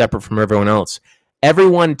mission separate from everyone else.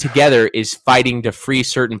 Everyone together is fighting to free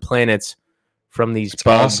certain planets from these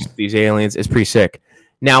bugs, these aliens. It's pretty sick.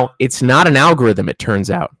 Now, it's not an algorithm, it turns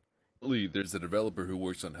out. There's a developer who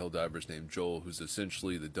works on Helldivers named Joel, who's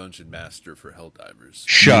essentially the dungeon master for Helldivers.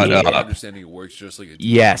 Shut up. My understanding, it works just like a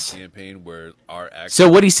campaign where So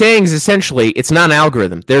what he's saying is essentially it's not an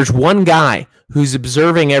algorithm. There's one guy who's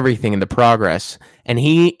observing everything in the progress, and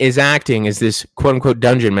he is acting as this quote-unquote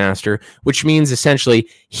dungeon master, which means essentially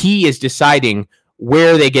he is deciding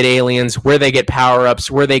where they get aliens, where they get power-ups,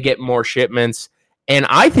 where they get more shipments, and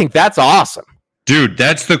I think that's awesome. Dude,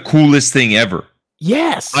 that's the coolest thing ever.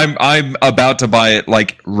 Yes. I'm about to buy it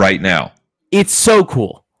like right now. It's so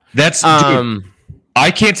cool. That's dude,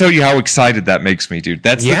 I can't tell you how excited that makes me, dude.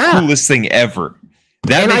 That's the coolest thing ever.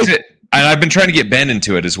 That makes it, and I've been trying to get Ben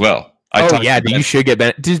into it as well. You should get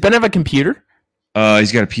Ben. Does Ben have a computer?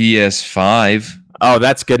 He's got a PS5. Oh,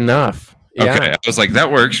 that's good enough. Yeah. Okay, I was like,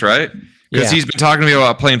 that works, right? Because he's been talking to me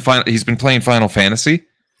about playing He's been playing Final Fantasy.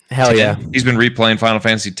 Hell 10. yeah. He's been replaying Final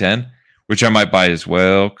Fantasy 10, which I might buy as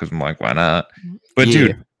well because I'm like, why not? But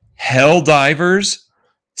dude, Helldivers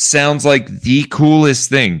sounds like the coolest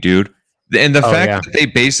thing, dude. And the fact that they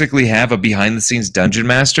basically have a behind-the-scenes dungeon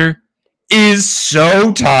master is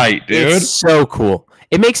so tight, dude. It's so cool.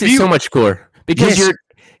 It makes it so much cooler because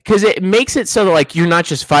it makes it so that like you're not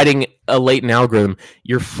just fighting a latent algorithm,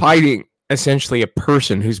 you're fighting essentially a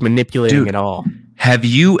person who's manipulating it all. Have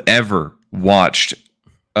you ever watched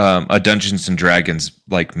a Dungeons and Dragons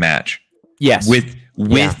like match? Yes. With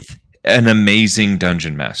an amazing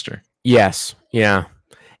dungeon master. Yes. Yeah.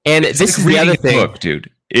 And it's this is the other thing, dude.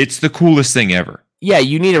 It's the coolest thing ever. Yeah,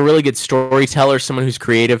 you need a really good storyteller, someone who's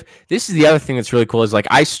creative. This is the other thing that's really cool is like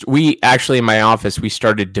we actually in my office we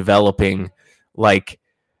started developing like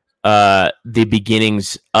the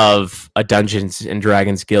beginnings of a Dungeons and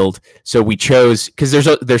Dragons guild. So we chose because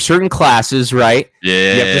there's certain classes, right?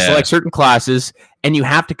 Yeah. You have to select certain classes, and you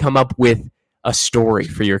have to come up with a story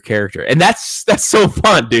for your character, and that's so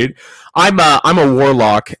fun, dude. I'm a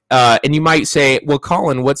warlock, and you might say, well,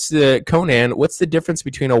 Colin, what's the difference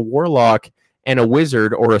between a warlock and a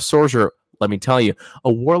wizard or a sorcerer? Let me tell you,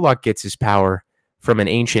 a warlock gets his power from an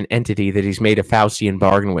ancient entity that he's made a Faustian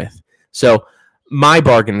bargain with. So my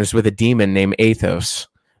bargain is with a demon named Athos,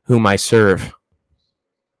 whom I serve.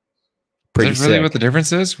 Pretty Is that really sick. what the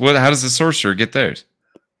difference is? How does the sorcerer get theirs?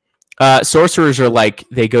 Sorcerers are like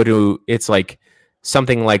they go to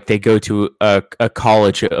a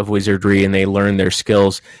college of wizardry and they learn their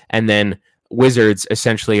skills, and then wizards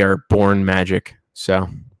essentially are born magic. So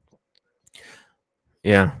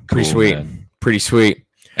yeah, pretty Cool, sweet. man. Pretty sweet.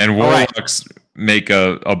 And warlocks make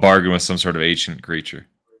a bargain with some sort of ancient creature.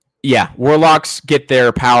 Yeah, warlocks get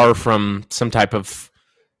their power from some type of,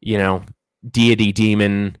 deity,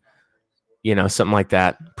 demon, something like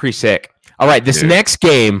that. Pretty sick. All right, this next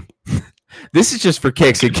game, this is just for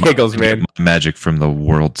kicks and giggles, man. Magic from the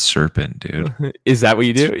world serpent, dude. Is that what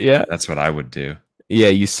you do? Yeah. That's what I would do. Yeah,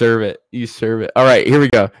 you serve it. You serve it. All right, here we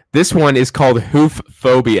go. This one is called Hoof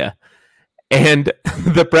Phobia. And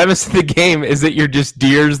the premise of the game is that you're just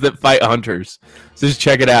deers that fight hunters. So just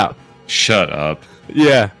check it out. Shut up.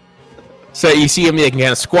 Yeah. So you see him, they can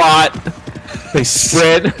kind of squat. They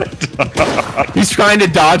sprint. He's trying to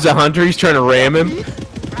dodge the hunter. He's trying to ram him.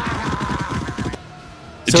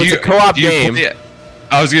 So it's a co-op game.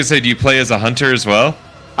 I was going to say, do you play as a hunter as well?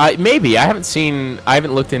 Maybe. I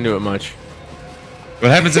haven't looked into it much.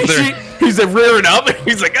 What happens if they're... He's rearing up.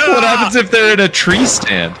 He's like, What happens if they're in a tree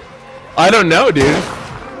stand? I don't know, dude.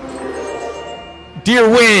 Deer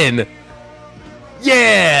win.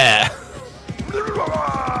 Yeah.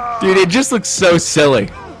 Dude, it just looks so silly.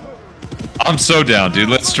 I'm so down, dude.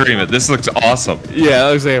 Let's stream it. This looks awesome. Yeah,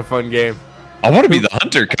 it looks like a fun game. I want to be the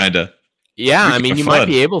hunter, kind of. Yeah, I mean, you might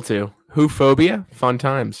be able to. Whophobia, fun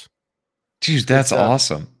times. Dude, that's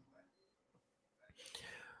awesome.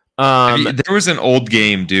 Um, there was an old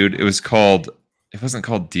game, dude. It wasn't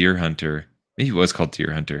called Deer Hunter. Maybe it was called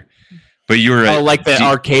Deer Hunter. But you were like the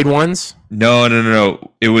arcade ones? No.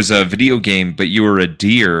 It was a video game, but you were a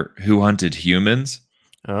deer who hunted humans.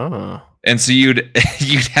 Oh. And so you'd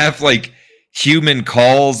have like human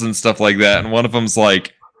calls and stuff like that. And one of them's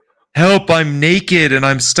like, help, I'm naked and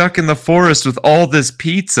I'm stuck in the forest with all this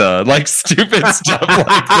pizza. Like stupid stuff like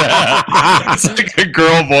that. It's like a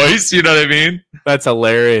girl voice, you know what I mean? That's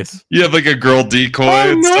hilarious. You have like a girl decoy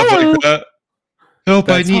and stuff like that. Help,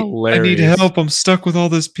 That's I need hilarious. help. I'm stuck with all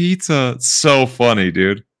this pizza. It's so funny,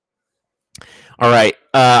 dude. All right.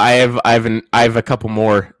 I have a couple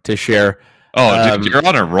more to share. Oh, dude, you're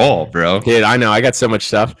on a roll, bro. Dude, I know. I got so much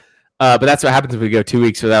stuff. But that's what happens if we go 2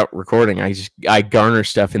 weeks without recording. I garner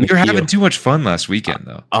stuff in the We were queue. having too much fun last weekend,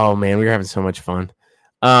 though. Oh, man. We were having so much fun.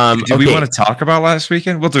 Do we want to talk about last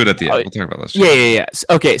weekend? We'll do it at the end. We'll talk about last weekend. Yeah.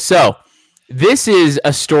 Okay, so this is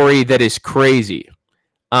a story that is crazy.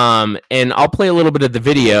 And I'll play a little bit of the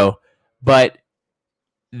video, but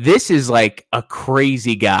this is like a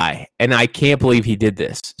crazy guy, and I can't believe he did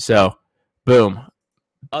this. So, boom.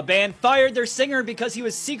 A band fired their singer because he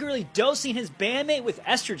was secretly dosing his bandmate with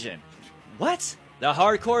estrogen. What? The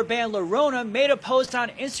hardcore band La Llorona made a post on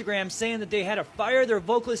Instagram saying that they had to fire their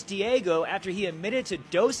vocalist Diego after he admitted to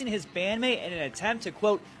dosing his bandmate in an attempt to,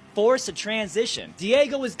 quote, force a transition.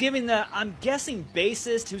 Diego was giving the, I'm guessing,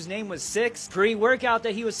 bassist, whose name was Six, pre-workout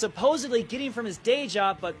that he was supposedly getting from his day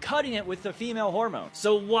job, but cutting it with the female hormone.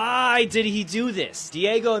 So why did he do this?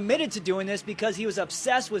 Diego admitted to doing this because he was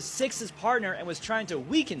obsessed with Six's partner and was trying to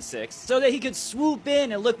weaken Six so that he could swoop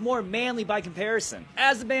in and look more manly by comparison.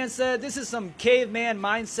 As the band said, this is some caveman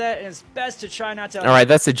mindset, and it's best to try not to... All right,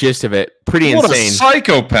 that's the gist of it. Pretty What insane. a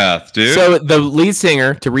psychopath, dude. So the lead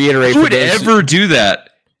singer, to reiterate, who would ever do that?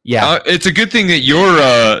 Yeah, It's a good thing that your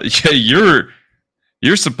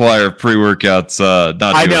supplier of pre-workouts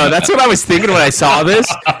not I doing know. that. That's what I was thinking when I saw this.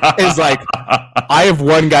 Is like, I have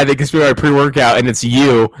one guy that gives me my pre-workout, and it's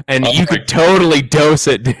you, and you could totally dose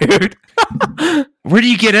it, dude. Where do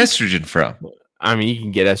you get estrogen from? I mean, you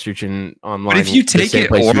can get estrogen online. But if you the take same it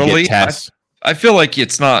place you get orally, tests. I feel like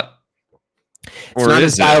it's not. It's not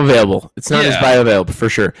as bioavailable. It's not as bioavailable for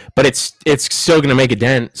sure, but it's still going to make a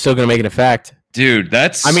dent. Still going to make an effect. Dude,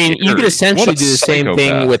 that's. I mean, you could essentially What a do the same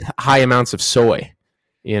thing psychopath. with high amounts of soy.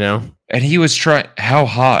 You know, And he was trying. How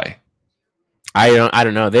high? I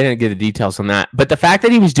don't know. They didn't get the details on that, but the fact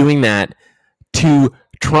that he was doing that to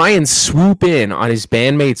try and swoop in on his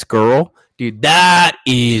bandmate's girl, dude, that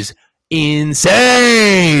is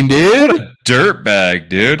insane, dude. dirtbag,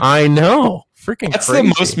 dude. I know. Freaking That's crazy.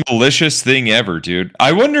 the most malicious thing ever, dude.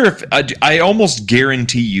 I wonder if I almost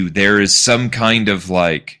guarantee you there is some kind of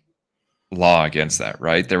like law against that,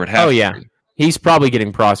 right? There would have Oh, to yeah. be. He's probably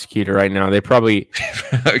getting prosecuted right now. They probably...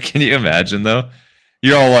 Can you imagine though?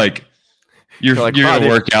 You're all like, you're like, gonna "Wow,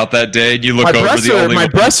 work out that day, and you look my over breasts the are, only my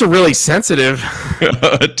one." breasts are really sensitive.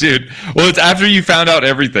 Dude. Well, it's after you found out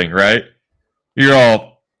everything, right?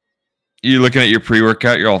 You're looking at your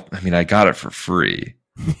pre-workout. You're all, I mean, I got it for free.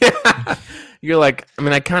 You're like, I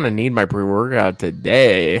mean, I kind of need my pre-workout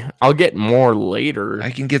today. I'll get more later.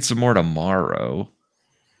 I can get some more tomorrow.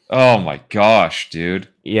 Oh my gosh, dude.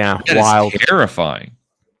 Yeah, That wild. is terrifying.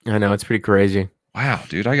 I know, it's pretty crazy. Wow,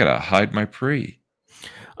 dude, I gotta hide my pre.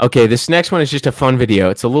 Okay, this next one is just a fun video.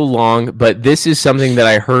 It's a little long, but this is something that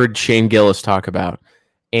I heard Shane Gillis talk about.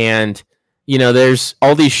 And, you know, there's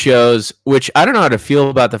all these shows, which I don't know how to feel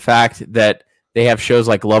about the fact that they have shows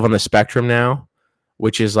like Love on the Spectrum now,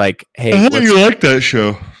 which is like, hey, I thought you liked that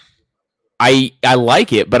show. I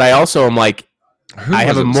like it, but I also am like, Who I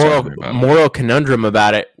have was a it talking about? moral conundrum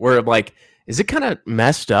about it where I'm like, is it kind of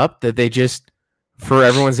messed up that they just, for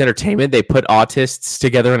everyone's entertainment, they put autists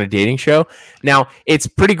together on a dating show? Now, it's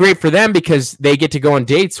pretty great for them because they get to go on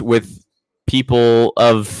dates with people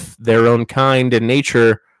of their own kind and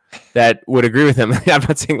nature that would agree with them. I'm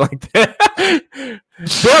not saying like that.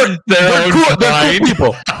 They're cool. They're cool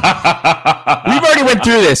people. We've already went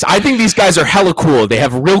through this. I think these guys are hella cool. They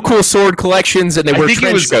have real cool sword collections and they wear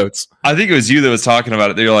trench coats. I think it was you that was talking about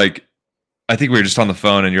it. They're like, I think we were just on the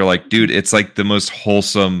phone, and you're like, dude, it's like the most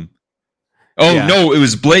wholesome. Oh, Yeah. no, it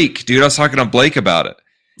was Blake, dude. I was talking to Blake about it.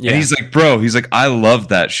 Yeah. And he's like, bro, he's like, I love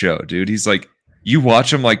that show, dude. He's like, you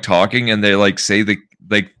watch them like talking, and they like say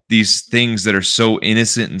these things that are so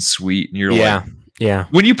innocent and sweet. And you're like, yeah.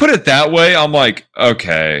 when you put it that way, I'm like,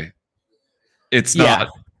 okay, it's not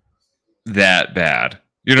that bad.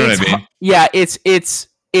 You know what I mean? Yeah,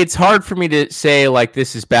 it's hard for me to say like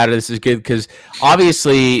this is bad or this is good because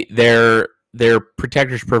obviously they're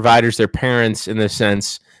protectors, providers, their parents in the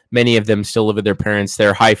sense. Many of them still live with their parents.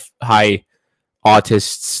 They're high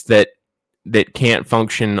autists that can't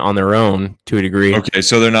function on their own to a degree. Okay,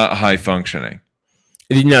 so they're not high functioning.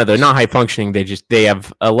 No, they're not high functioning. They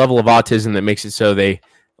have a level of autism that makes it so they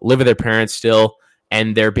live with their parents still,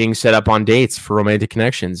 and they're being set up on dates for romantic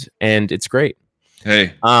connections, and it's great.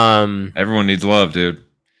 Hey, everyone needs love, dude.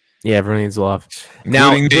 Yeah, everyone needs love.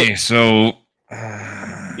 Including me. So,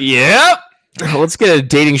 yep. Let's get a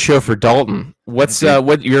dating show for Dalton. What's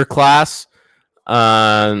what your class?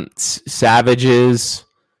 Savage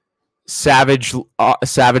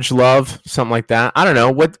love, something like that. I don't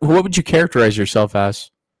know. What would you characterize yourself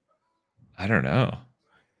as? I don't know.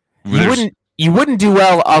 You wouldn't do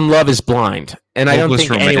well on Love Is Blind, and I don't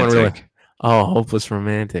think anyone really. Oh, hopeless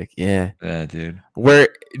romantic. Yeah. Yeah, dude. Where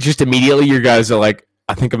just immediately your guys are like,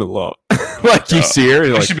 I think I'm in love. Like you see her,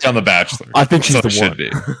 you're like, should be on The Bachelor. I think she's the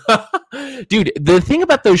one. Dude, the thing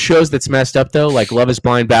about those shows that's messed up though, like Love Is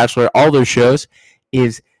Blind, Bachelor, all those shows,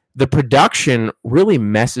 is the production really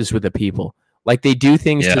messes with the people. Like they do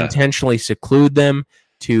things to intentionally seclude them,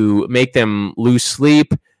 to make them lose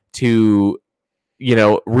sleep, to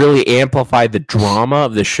really amplify the drama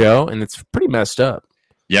of the show, and it's pretty messed up.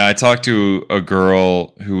 Yeah, I talked to a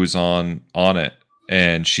girl who was on it,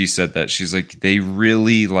 and she said that she's like, they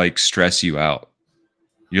really like stress you out.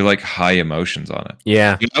 You're like high emotions on it.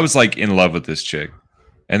 Yeah. I was like in love with this chick.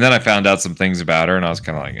 And then I found out some things about her, and I was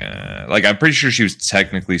kind of like, like, I'm pretty sure she was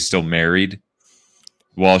technically still married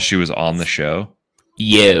while she was on the show.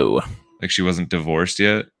 Yo. Like she wasn't divorced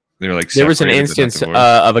yet. They were like, there was an instance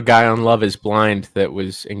of a guy on Love Is Blind that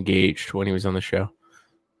was engaged when he was on the show.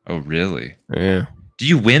 Oh, really? Yeah. Do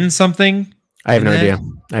you win something? I have no idea.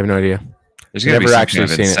 There's got to be some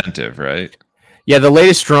kind of incentive, right? Yeah, the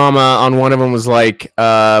latest drama on one of them was like,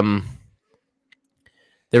 there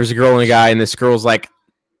was a girl and a guy, and this girl's like,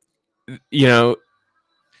 they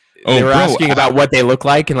were asking about what they look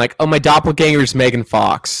like, and like, oh, my doppelganger is Megan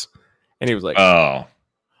Fox. And he was like, oh.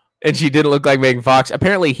 And she didn't look like Megan Fox.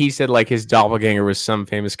 Apparently, he said like his doppelganger was some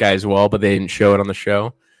famous guy as well, but they didn't show it on the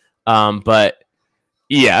show. But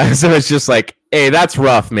yeah, so it's just like, hey, that's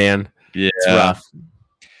rough, man. Yeah. It's rough.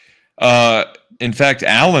 In fact,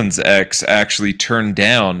 Alan's ex actually turned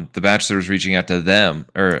down The Bachelor was reaching out to them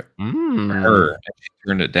or her. And she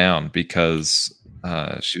turned it down because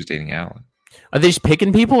she was dating Alan. Are they just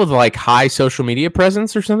picking people with like high social media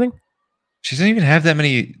presence or something? She doesn't even have that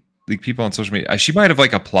many like people on social media. She might have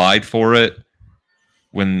like applied for it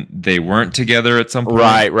when they weren't together at some point.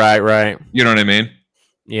 Right. You know what I mean?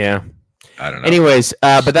 Yeah. I don't know. Anyways,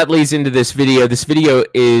 but that leads into this video. This video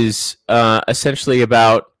is essentially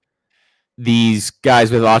about these guys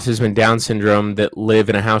with autism and Down syndrome that live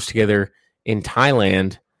in a house together in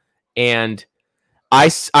Thailand. And I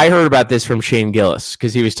heard about this from Shane Gillis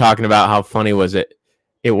because he was talking about how funny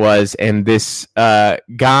it was. And this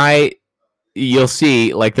guy, you'll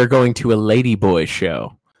see, like they're going to a ladyboy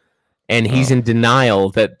show. And he's in denial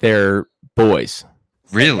that they're boys.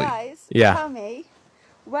 Really? So guys, Yeah. tell me,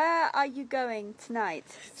 where are you going tonight?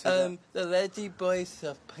 The Lady Boys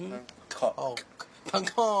of Bangkok.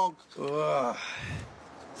 Bangkok. Ugh.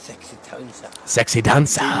 Sexy dancer. Sexy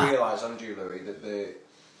dancer. Do you realise, Andrew Louis, that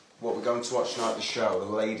what we're going to watch tonight, the show, the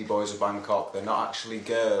Lady Boys of Bangkok, they're not actually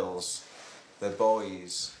girls, they're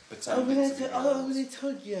boys. Oh, they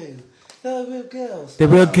told you. They're real girls. They're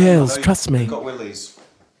real girls, trust me. They've got willies.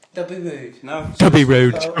 Don't be rude. No. Don't be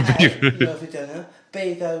rude. Oh, A, you have a dinner.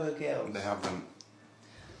 B, they're real girls. They haven't.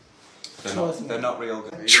 Trust me. They're not real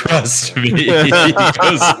girls. Trust me. He goes,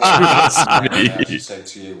 trust I me. actually say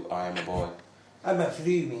to you, I am a boy. I'm not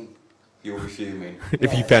fuming. You'll be fuming.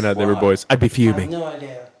 If you found out they were boys, I'd be I have fuming. no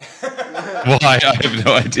idea. Why? I have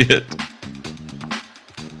no idea.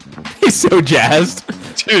 He's so jazzed.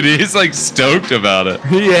 Dude, he's like stoked about it.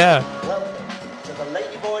 Yeah. Welcome to the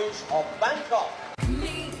Lady Boys of Bangkok.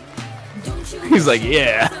 He's like,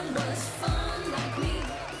 yeah.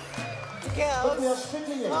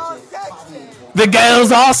 The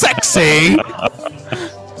girls are sexy.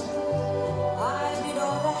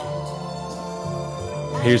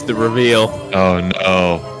 Here's the reveal. Oh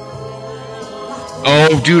no.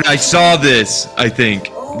 Oh, dude, I saw this. I think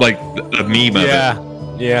like the meme of it. Yeah.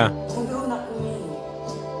 Yeah.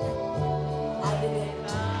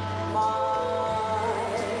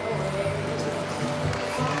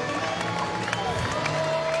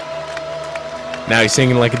 Now he's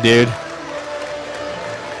singing like a dude.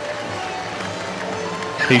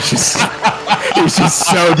 He's just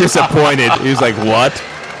so disappointed. He's like, what?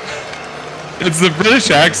 It's the British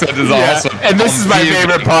accent is awesome. And this is my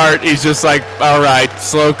favorite part. He's just like, all right,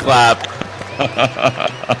 slow clap.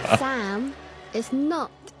 Sam is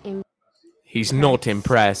not in. He's not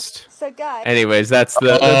impressed. So guys, Anyways, that's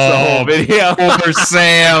the whole video. Poor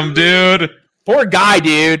Sam, dude. Poor guy,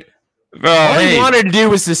 dude. Oh, All he hey, wanted to do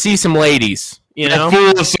was to see some ladies. You know?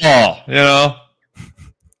 fool us all, you know?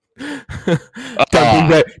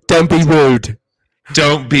 Don't be rude.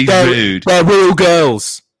 Don't be rude. They're real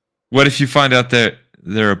girls. What if you find out that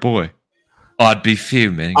they're a boy? I'd be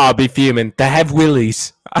fuming. I'll be fuming. They have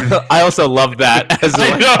willies. I also love that. As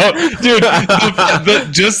I know,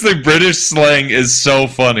 dude. Just the British slang is so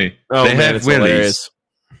funny. Oh, they man, have it's willies. hilarious.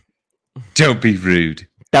 Don't be rude.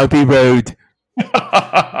 Don't be rude.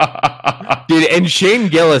 Dude, and Shane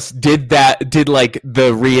Gillis did like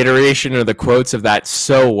the reiteration or the quotes of that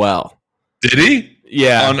so well. Did he?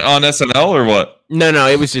 Yeah. On SNL or what? No,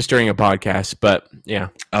 it was just during a podcast, but yeah.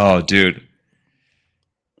 Oh, dude.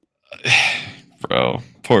 Bro,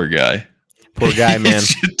 poor guy. Poor guy, man.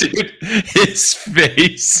 Dude, his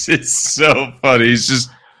face is so funny. He's just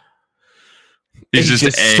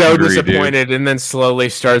angry, so disappointed, dude. and then slowly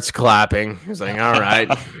starts clapping. He's like, all right,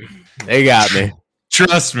 they got me.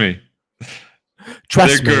 Trust me.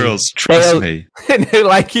 Trust They're me. girls. Trust me. And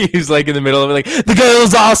like he's like in the middle of it, like, the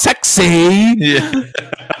girls are sexy. Yeah.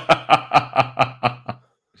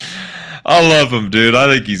 I love him, dude. I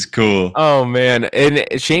think he's cool. Oh man. And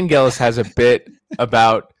Shane Gillis has a bit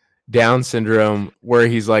about Down syndrome where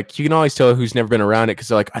he's like, you can always tell who's never been around it because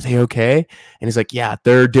they're like, are they okay? And he's like, yeah,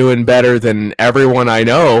 they're doing better than everyone I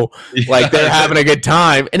know. Like they're having a good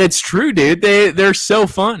time. And it's true, dude. They're so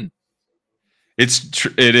fun.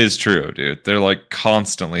 It is true, dude. They're like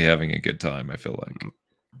constantly having a good time, I feel like.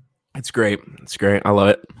 It's great. It's great. I love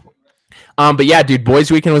it. But yeah, dude,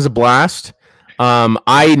 Boys Weekend was a blast.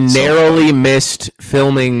 I narrowly missed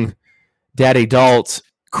filming Daddy Dalt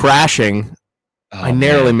crashing. Oh, I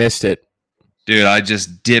narrowly missed it. Dude, I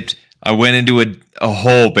just dipped. I went into a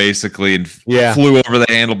hole basically and flew over the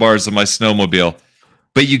handlebars of my snowmobile.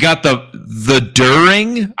 But you got the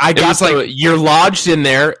during. I got like you're lodged in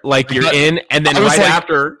there, like you're in, and then right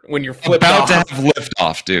after when you're flipped about off. to have lift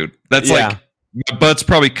off, dude. That's like my butt's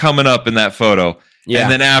probably coming up in that photo. Yeah.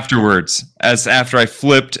 And then afterwards, after I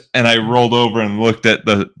flipped and I rolled over and looked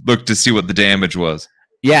to see what the damage was.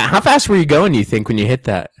 Yeah, how fast were you going, you think, when you hit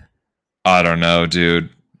that? I don't know, dude.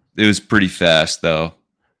 It was pretty fast though.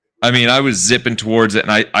 I mean, I was zipping towards it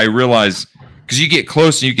and I realized because you get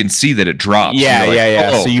close and you can see that it drops. Yeah, like,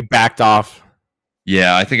 yeah. Oh. So you backed off.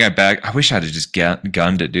 Yeah, I think I backed. I wish I'd have just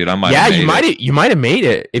gunned it, dude. I might. Yeah, have you might have made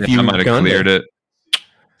it if you I might have cleared it.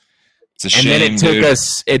 It's a shame. And then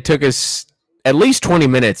it took us at least 20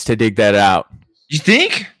 minutes to dig that out. You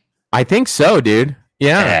think? I think so, dude.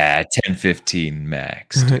 Yeah. 10, 15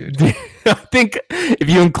 max, dude. I think if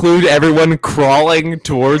you include everyone crawling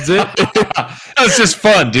towards it, That was just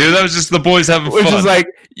fun, dude. That was just the boys having which fun. is like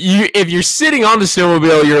if you're sitting on the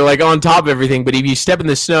snowmobile, you're like on top of everything. But if you step in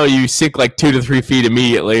the snow, you sink like 2 to 3 feet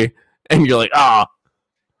immediately, and you're like, ah.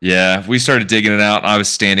 Yeah, we started digging it out. And I was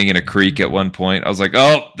standing in a creek at one point. I was like,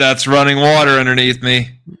 "Oh, that's running water underneath me."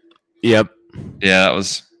 Yep. Yeah, it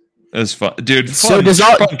was fun, dude. Fun,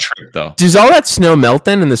 So fun trip though. Does all that snow melt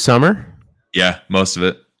then in the summer? Yeah, most of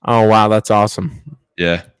it. Oh wow, that's awesome.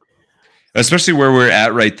 Yeah, especially where we're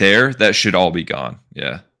at right there. That should all be gone.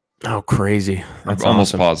 Yeah. Oh, crazy. That's I'm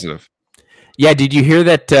almost awesome. positive. Yeah, did you hear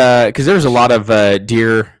that? Because there's a lot of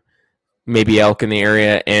deer, maybe elk in the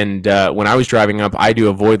area, and when I was driving up, I do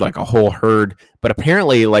avoid like a whole herd. But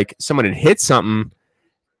apparently, like someone had hit something,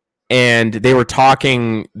 and they were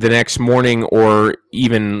talking the next morning, or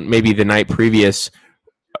even maybe the night previous.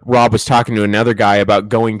 Rob was talking to another guy about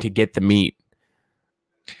going to get the meat.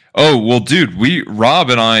 Oh well, dude. Rob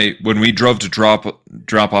and I, when we drove to drop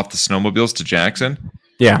off the snowmobiles to Jackson,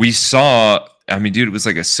 Yeah, we saw. I mean, dude, it was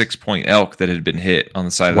like a 6-point elk that had been hit on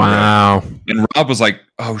the side of the road. wow. And Rob was like,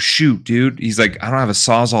 "Oh shoot, dude!" He's like, "I don't have a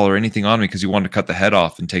sawzall or anything on me because he wanted to cut the head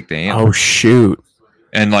off and take the antler. Oh shoot.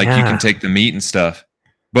 And like you Yeah. can take the meat and stuff."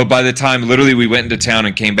 But by the time, literally, we went into town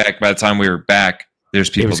and came back. By the time we were back, there's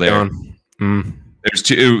It people was there. gone. Mm. There's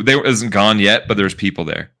two. They wasn't gone yet, but there's people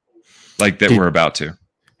there, like that Dude, were about to.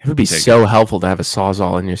 It would be Take so helpful to have a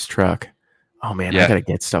sawzall in your truck. Oh man, Yeah. I gotta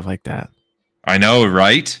get stuff like that. I know,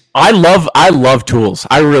 right? I love tools.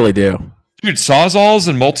 I really do. Dude, sawzalls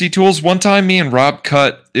and multi-tools. One time me and Rob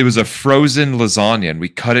it was a frozen lasagna, and we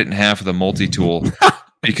cut it in half with a multi-tool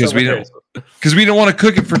because we didn't want to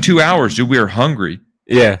cook it for 2 hours, dude. We were hungry.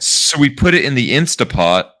 Yeah. So we put it in the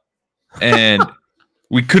Instapot, and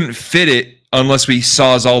we couldn't fit it unless we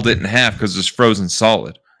sawzalled it in half because it was frozen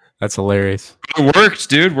solid. That's hilarious. It worked,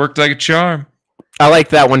 dude. Worked like a charm. I like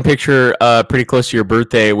that one picture pretty close to your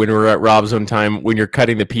birthday when we were at Rob's one time when you're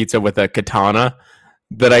cutting the pizza with a katana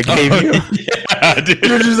that I gave you. Yeah, dude.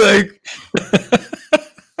 You're just like,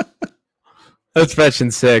 that's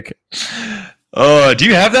fetching sick. Oh, do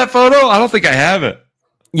you have that photo? I don't think I have it.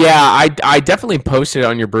 Yeah, I definitely posted it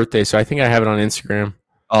on your birthday, so I think I have it on Instagram.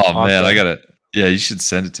 Oh Awesome. man, I got it. Yeah, you should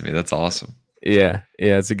send it to me. That's awesome. Yeah,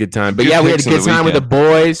 it's a good time. But Good yeah, we had a pics of good the time with the weekend.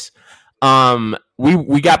 boys.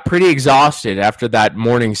 We got pretty exhausted after that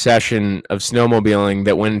morning session of snowmobiling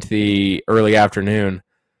that went into the early afternoon.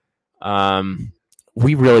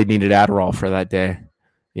 We really needed Adderall for that day,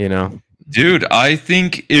 you know. Dude, I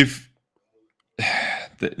think if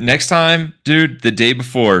the next time, dude, the day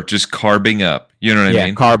before, just carbing up. You know what I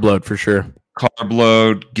mean? Carb load for sure. Carb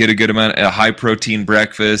load, get a good amount, a high protein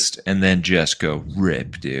breakfast, and then just go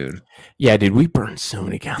rip, dude. Yeah, dude, we burned so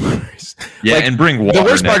many calories. Yeah, Like, and bring water. the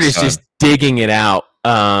worst part next is time. just digging it out,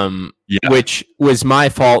 Yeah. which was my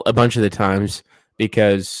fault a bunch of the times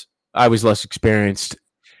because I was less experienced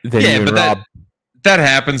than you and but Rob. that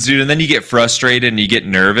happens, dude. And then you get frustrated and you get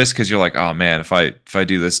nervous because you're like, oh man, if I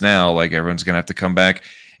do this now, like everyone's gonna have to come back.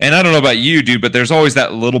 And I don't know about you, dude, but there's always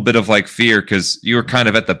that little bit of like fear because you were kind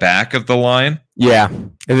of at the back of the line. Yeah,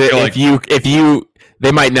 if you,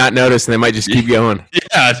 they might not notice and they might just keep going.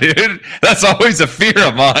 Yeah, dude, that's always a fear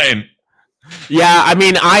of mine. Yeah, I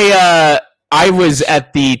mean, I was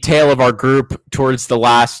at the tail of our group towards the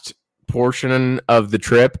last portion of the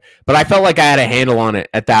trip, but I felt like I had a handle on it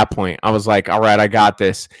at that point. I was like, all right, I got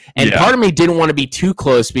this. And part of me didn't want to be too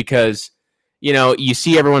close because, you know, you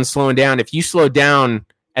see everyone slowing down. If you slow down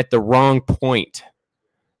at the wrong point,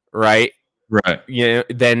 right? Right. You know,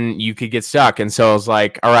 then you could get stuck. And so I was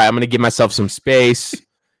like, all right, I'm going to give myself some space,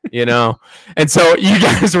 you know? And so you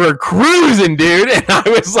guys were cruising, dude. And I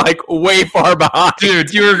was like way far behind.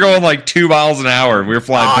 Dude, you were going like 2 miles an hour. We were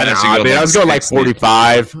flying past you. I was going like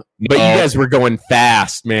 45, but you guys were going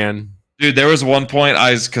fast, man. Dude, there was one point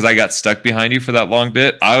because I got stuck behind you for that long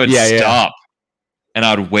bit. I would stop and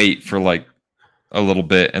I would wait for like a little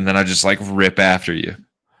bit and then I'd just like rip after you.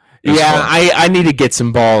 Yeah, I need to get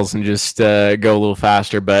some balls and just go a little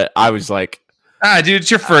faster, but I was like, dude,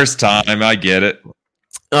 it's your first time. I get it.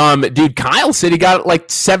 Dude, Kyle said he got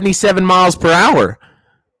like 77 miles per hour.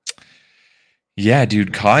 Yeah,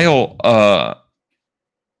 dude, Kyle,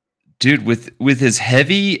 dude, with as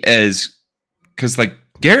heavy as, because like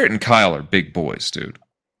Garrett and Kyle are big boys, dude.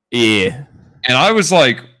 Yeah. And I was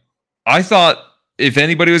like, I thought if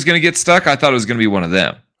anybody was going to get stuck, I thought it was going to be one of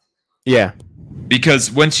them. Yeah.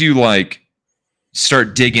 Because once you like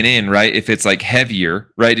start digging in, right? If it's like heavier,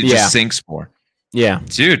 right? It just sinks more. Yeah.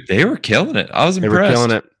 Dude, they were killing it. I was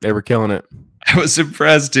impressed. They were killing it. I was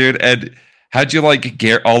impressed, dude. And how'd you like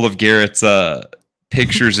all of Garrett's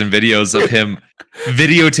pictures and videos of him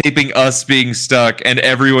videotaping us being stuck and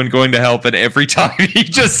everyone going to help. And every time he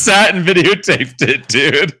just sat and videotaped it,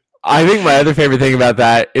 dude. I think my other favorite thing about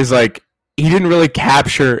that is like he didn't really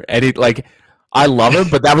capture any like. I love him,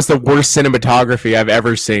 but that was the worst cinematography I've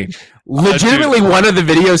ever seen. Legitimately, one of the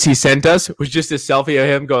videos he sent us was just a selfie of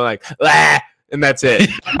him going like, "Ah," and that's it.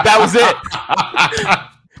 That was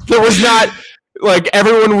it. There was not like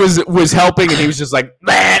everyone was helping, and he was just like,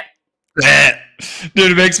 "Ah."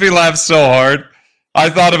 Dude, it makes me laugh so hard. I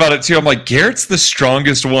thought about it too. I'm like, Garrett's the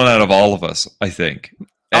strongest one out of all of us, I think.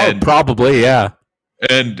 And, probably, yeah.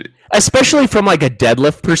 And especially from like a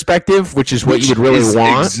deadlift perspective, which is what you would really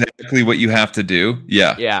want. Exactly what you have to do.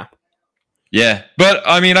 Yeah. Yeah. Yeah. But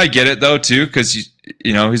I mean, I get it though, too, because,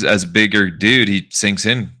 you know, he's as bigger dude, he sinks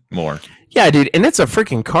in more. Yeah, dude. And it's a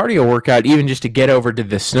freaking cardio workout, even just to get over to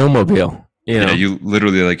the snowmobile. You know? Yeah, you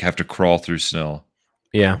literally like have to crawl through snow.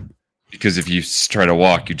 Yeah. Because if you try to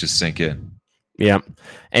walk, you just sink in. Yeah.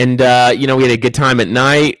 And, you know, we had a good time at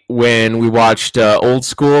night when we watched Old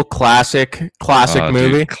School, classic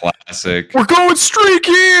movie. Dude, classic. We're going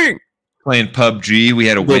streaking! Playing PUBG. We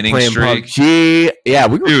had a winning streak. PUBG. Yeah,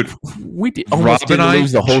 we almost didn't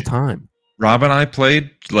lose the whole time. Rob and I played,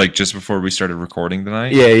 like, just before we started recording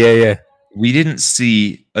tonight. Yeah. We didn't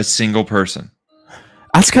see a single person.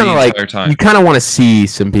 That's kind of like, you kind of want to see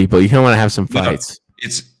some people. You kind of want to have some fights. No,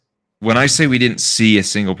 when I say we didn't see a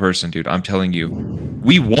single person, dude, I'm telling you,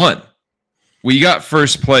 we won. We got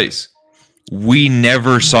first place. We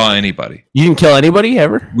never saw anybody. You didn't kill anybody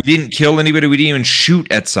ever? We didn't kill anybody. We didn't even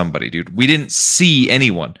shoot at somebody, dude. We didn't see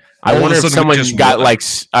anyone. I wonder if someone got like.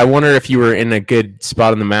 I wonder if you were in a good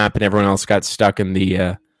spot on the map and everyone else got stuck in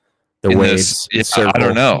the waves. I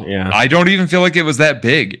don't know. Yeah. I don't even feel like it was that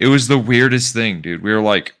big. It was the weirdest thing, dude. We were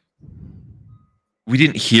like, we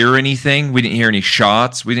didn't hear anything. We didn't hear any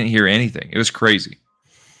shots. We didn't hear anything. It was crazy.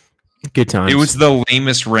 Good times. It was the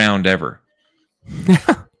lamest round ever.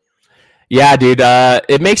 Yeah, dude.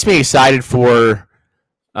 It makes me excited for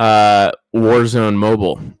Warzone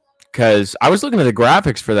Mobile because I was looking at the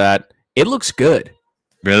graphics for that. It looks good.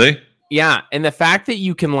 Really? Yeah, and the fact that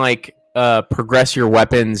you can like progress your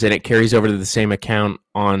weapons and it carries over to the same account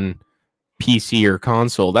on PC or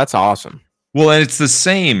console, that's awesome. Well, and it's the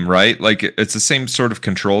same, right? Like it's the same sort of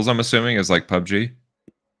controls, I'm assuming, as like PUBG.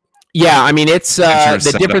 Yeah, I mean it's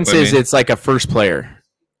the difference is it's like a first player,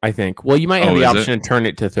 I think. Well, you might have the option to turn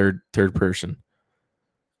it to third person.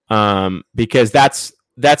 Because that's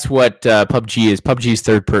what PUBG is. PUBG is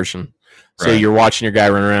third person. So you're watching your guy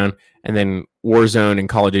run around, and then Warzone and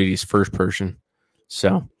Call of Duty is first person.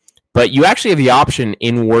 So, but you actually have the option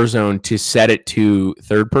in Warzone to set it to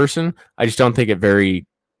third person. I just don't think it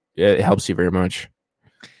helps you very much.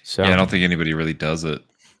 So yeah, I don't think anybody really does it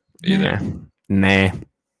either. Nah.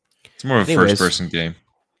 It's more of a first-person game.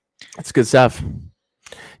 That's good stuff.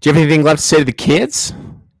 Do you have anything left to say to the kids?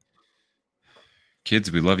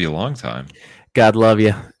 Kids, we love you a long time. God love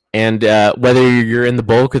you. And whether you're in the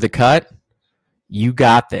bulk or the cut, you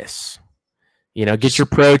got this. You know, get your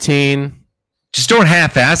protein. Just don't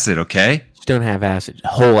half-ass it, okay? Just don't half-ass it.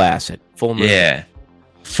 Whole ass it. Full moon. Yeah.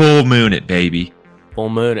 Full moon it, baby. Full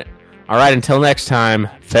moon it. All right, until next time,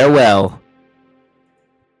 farewell.